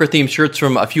have soccer-themed shirts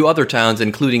from a few other towns,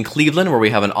 including Cleveland, where we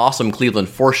have an awesome Cleveland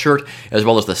Force shirt, as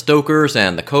well as the Stokers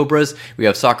and the Cobras. We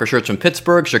have soccer shirts from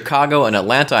Pittsburgh, Chicago, and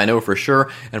Atlanta, I know for sure,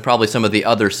 and probably some of the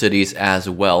other cities as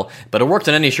well. But it works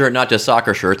on any shirt, not just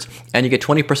soccer shirts, and you get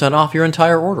 20% off your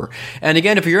entire order. And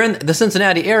again, if you're in the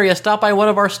Cincinnati area, stop by one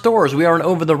of our stores. We are in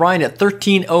Over the Rhine at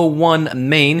 1301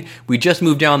 Main. We just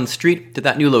moved down the street to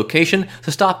that new location,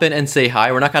 so stop in and say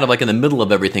hi. We're not kind of like in the middle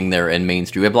of everything there in Main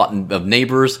Street. We have a lot of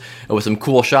neighbors with some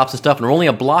cool shops and stuff, and we're only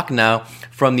a block now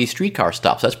from the streetcar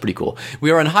stops. That's pretty cool.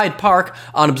 We are in Hyde Park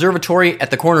on Observatory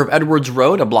at the corner of Edwards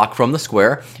Road, a block from the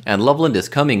square, and Loveland is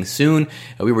coming soon.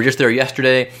 We were just there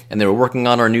yesterday, and they were working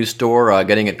on our new store,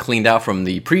 getting it cleaned out from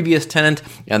the previous tenant,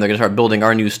 and they're going to start building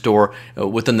our new store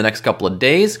within the next couple of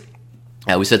days.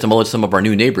 We said hello to some of our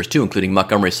new neighbors, too, including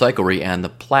Montgomery Cyclery and the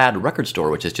Plaid Record Store,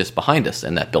 which is just behind us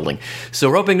in that building. So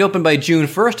we're hoping to open by June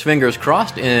 1st. Fingers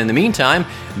crossed. In the meantime,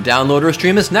 download or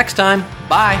stream us next time.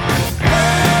 Bye.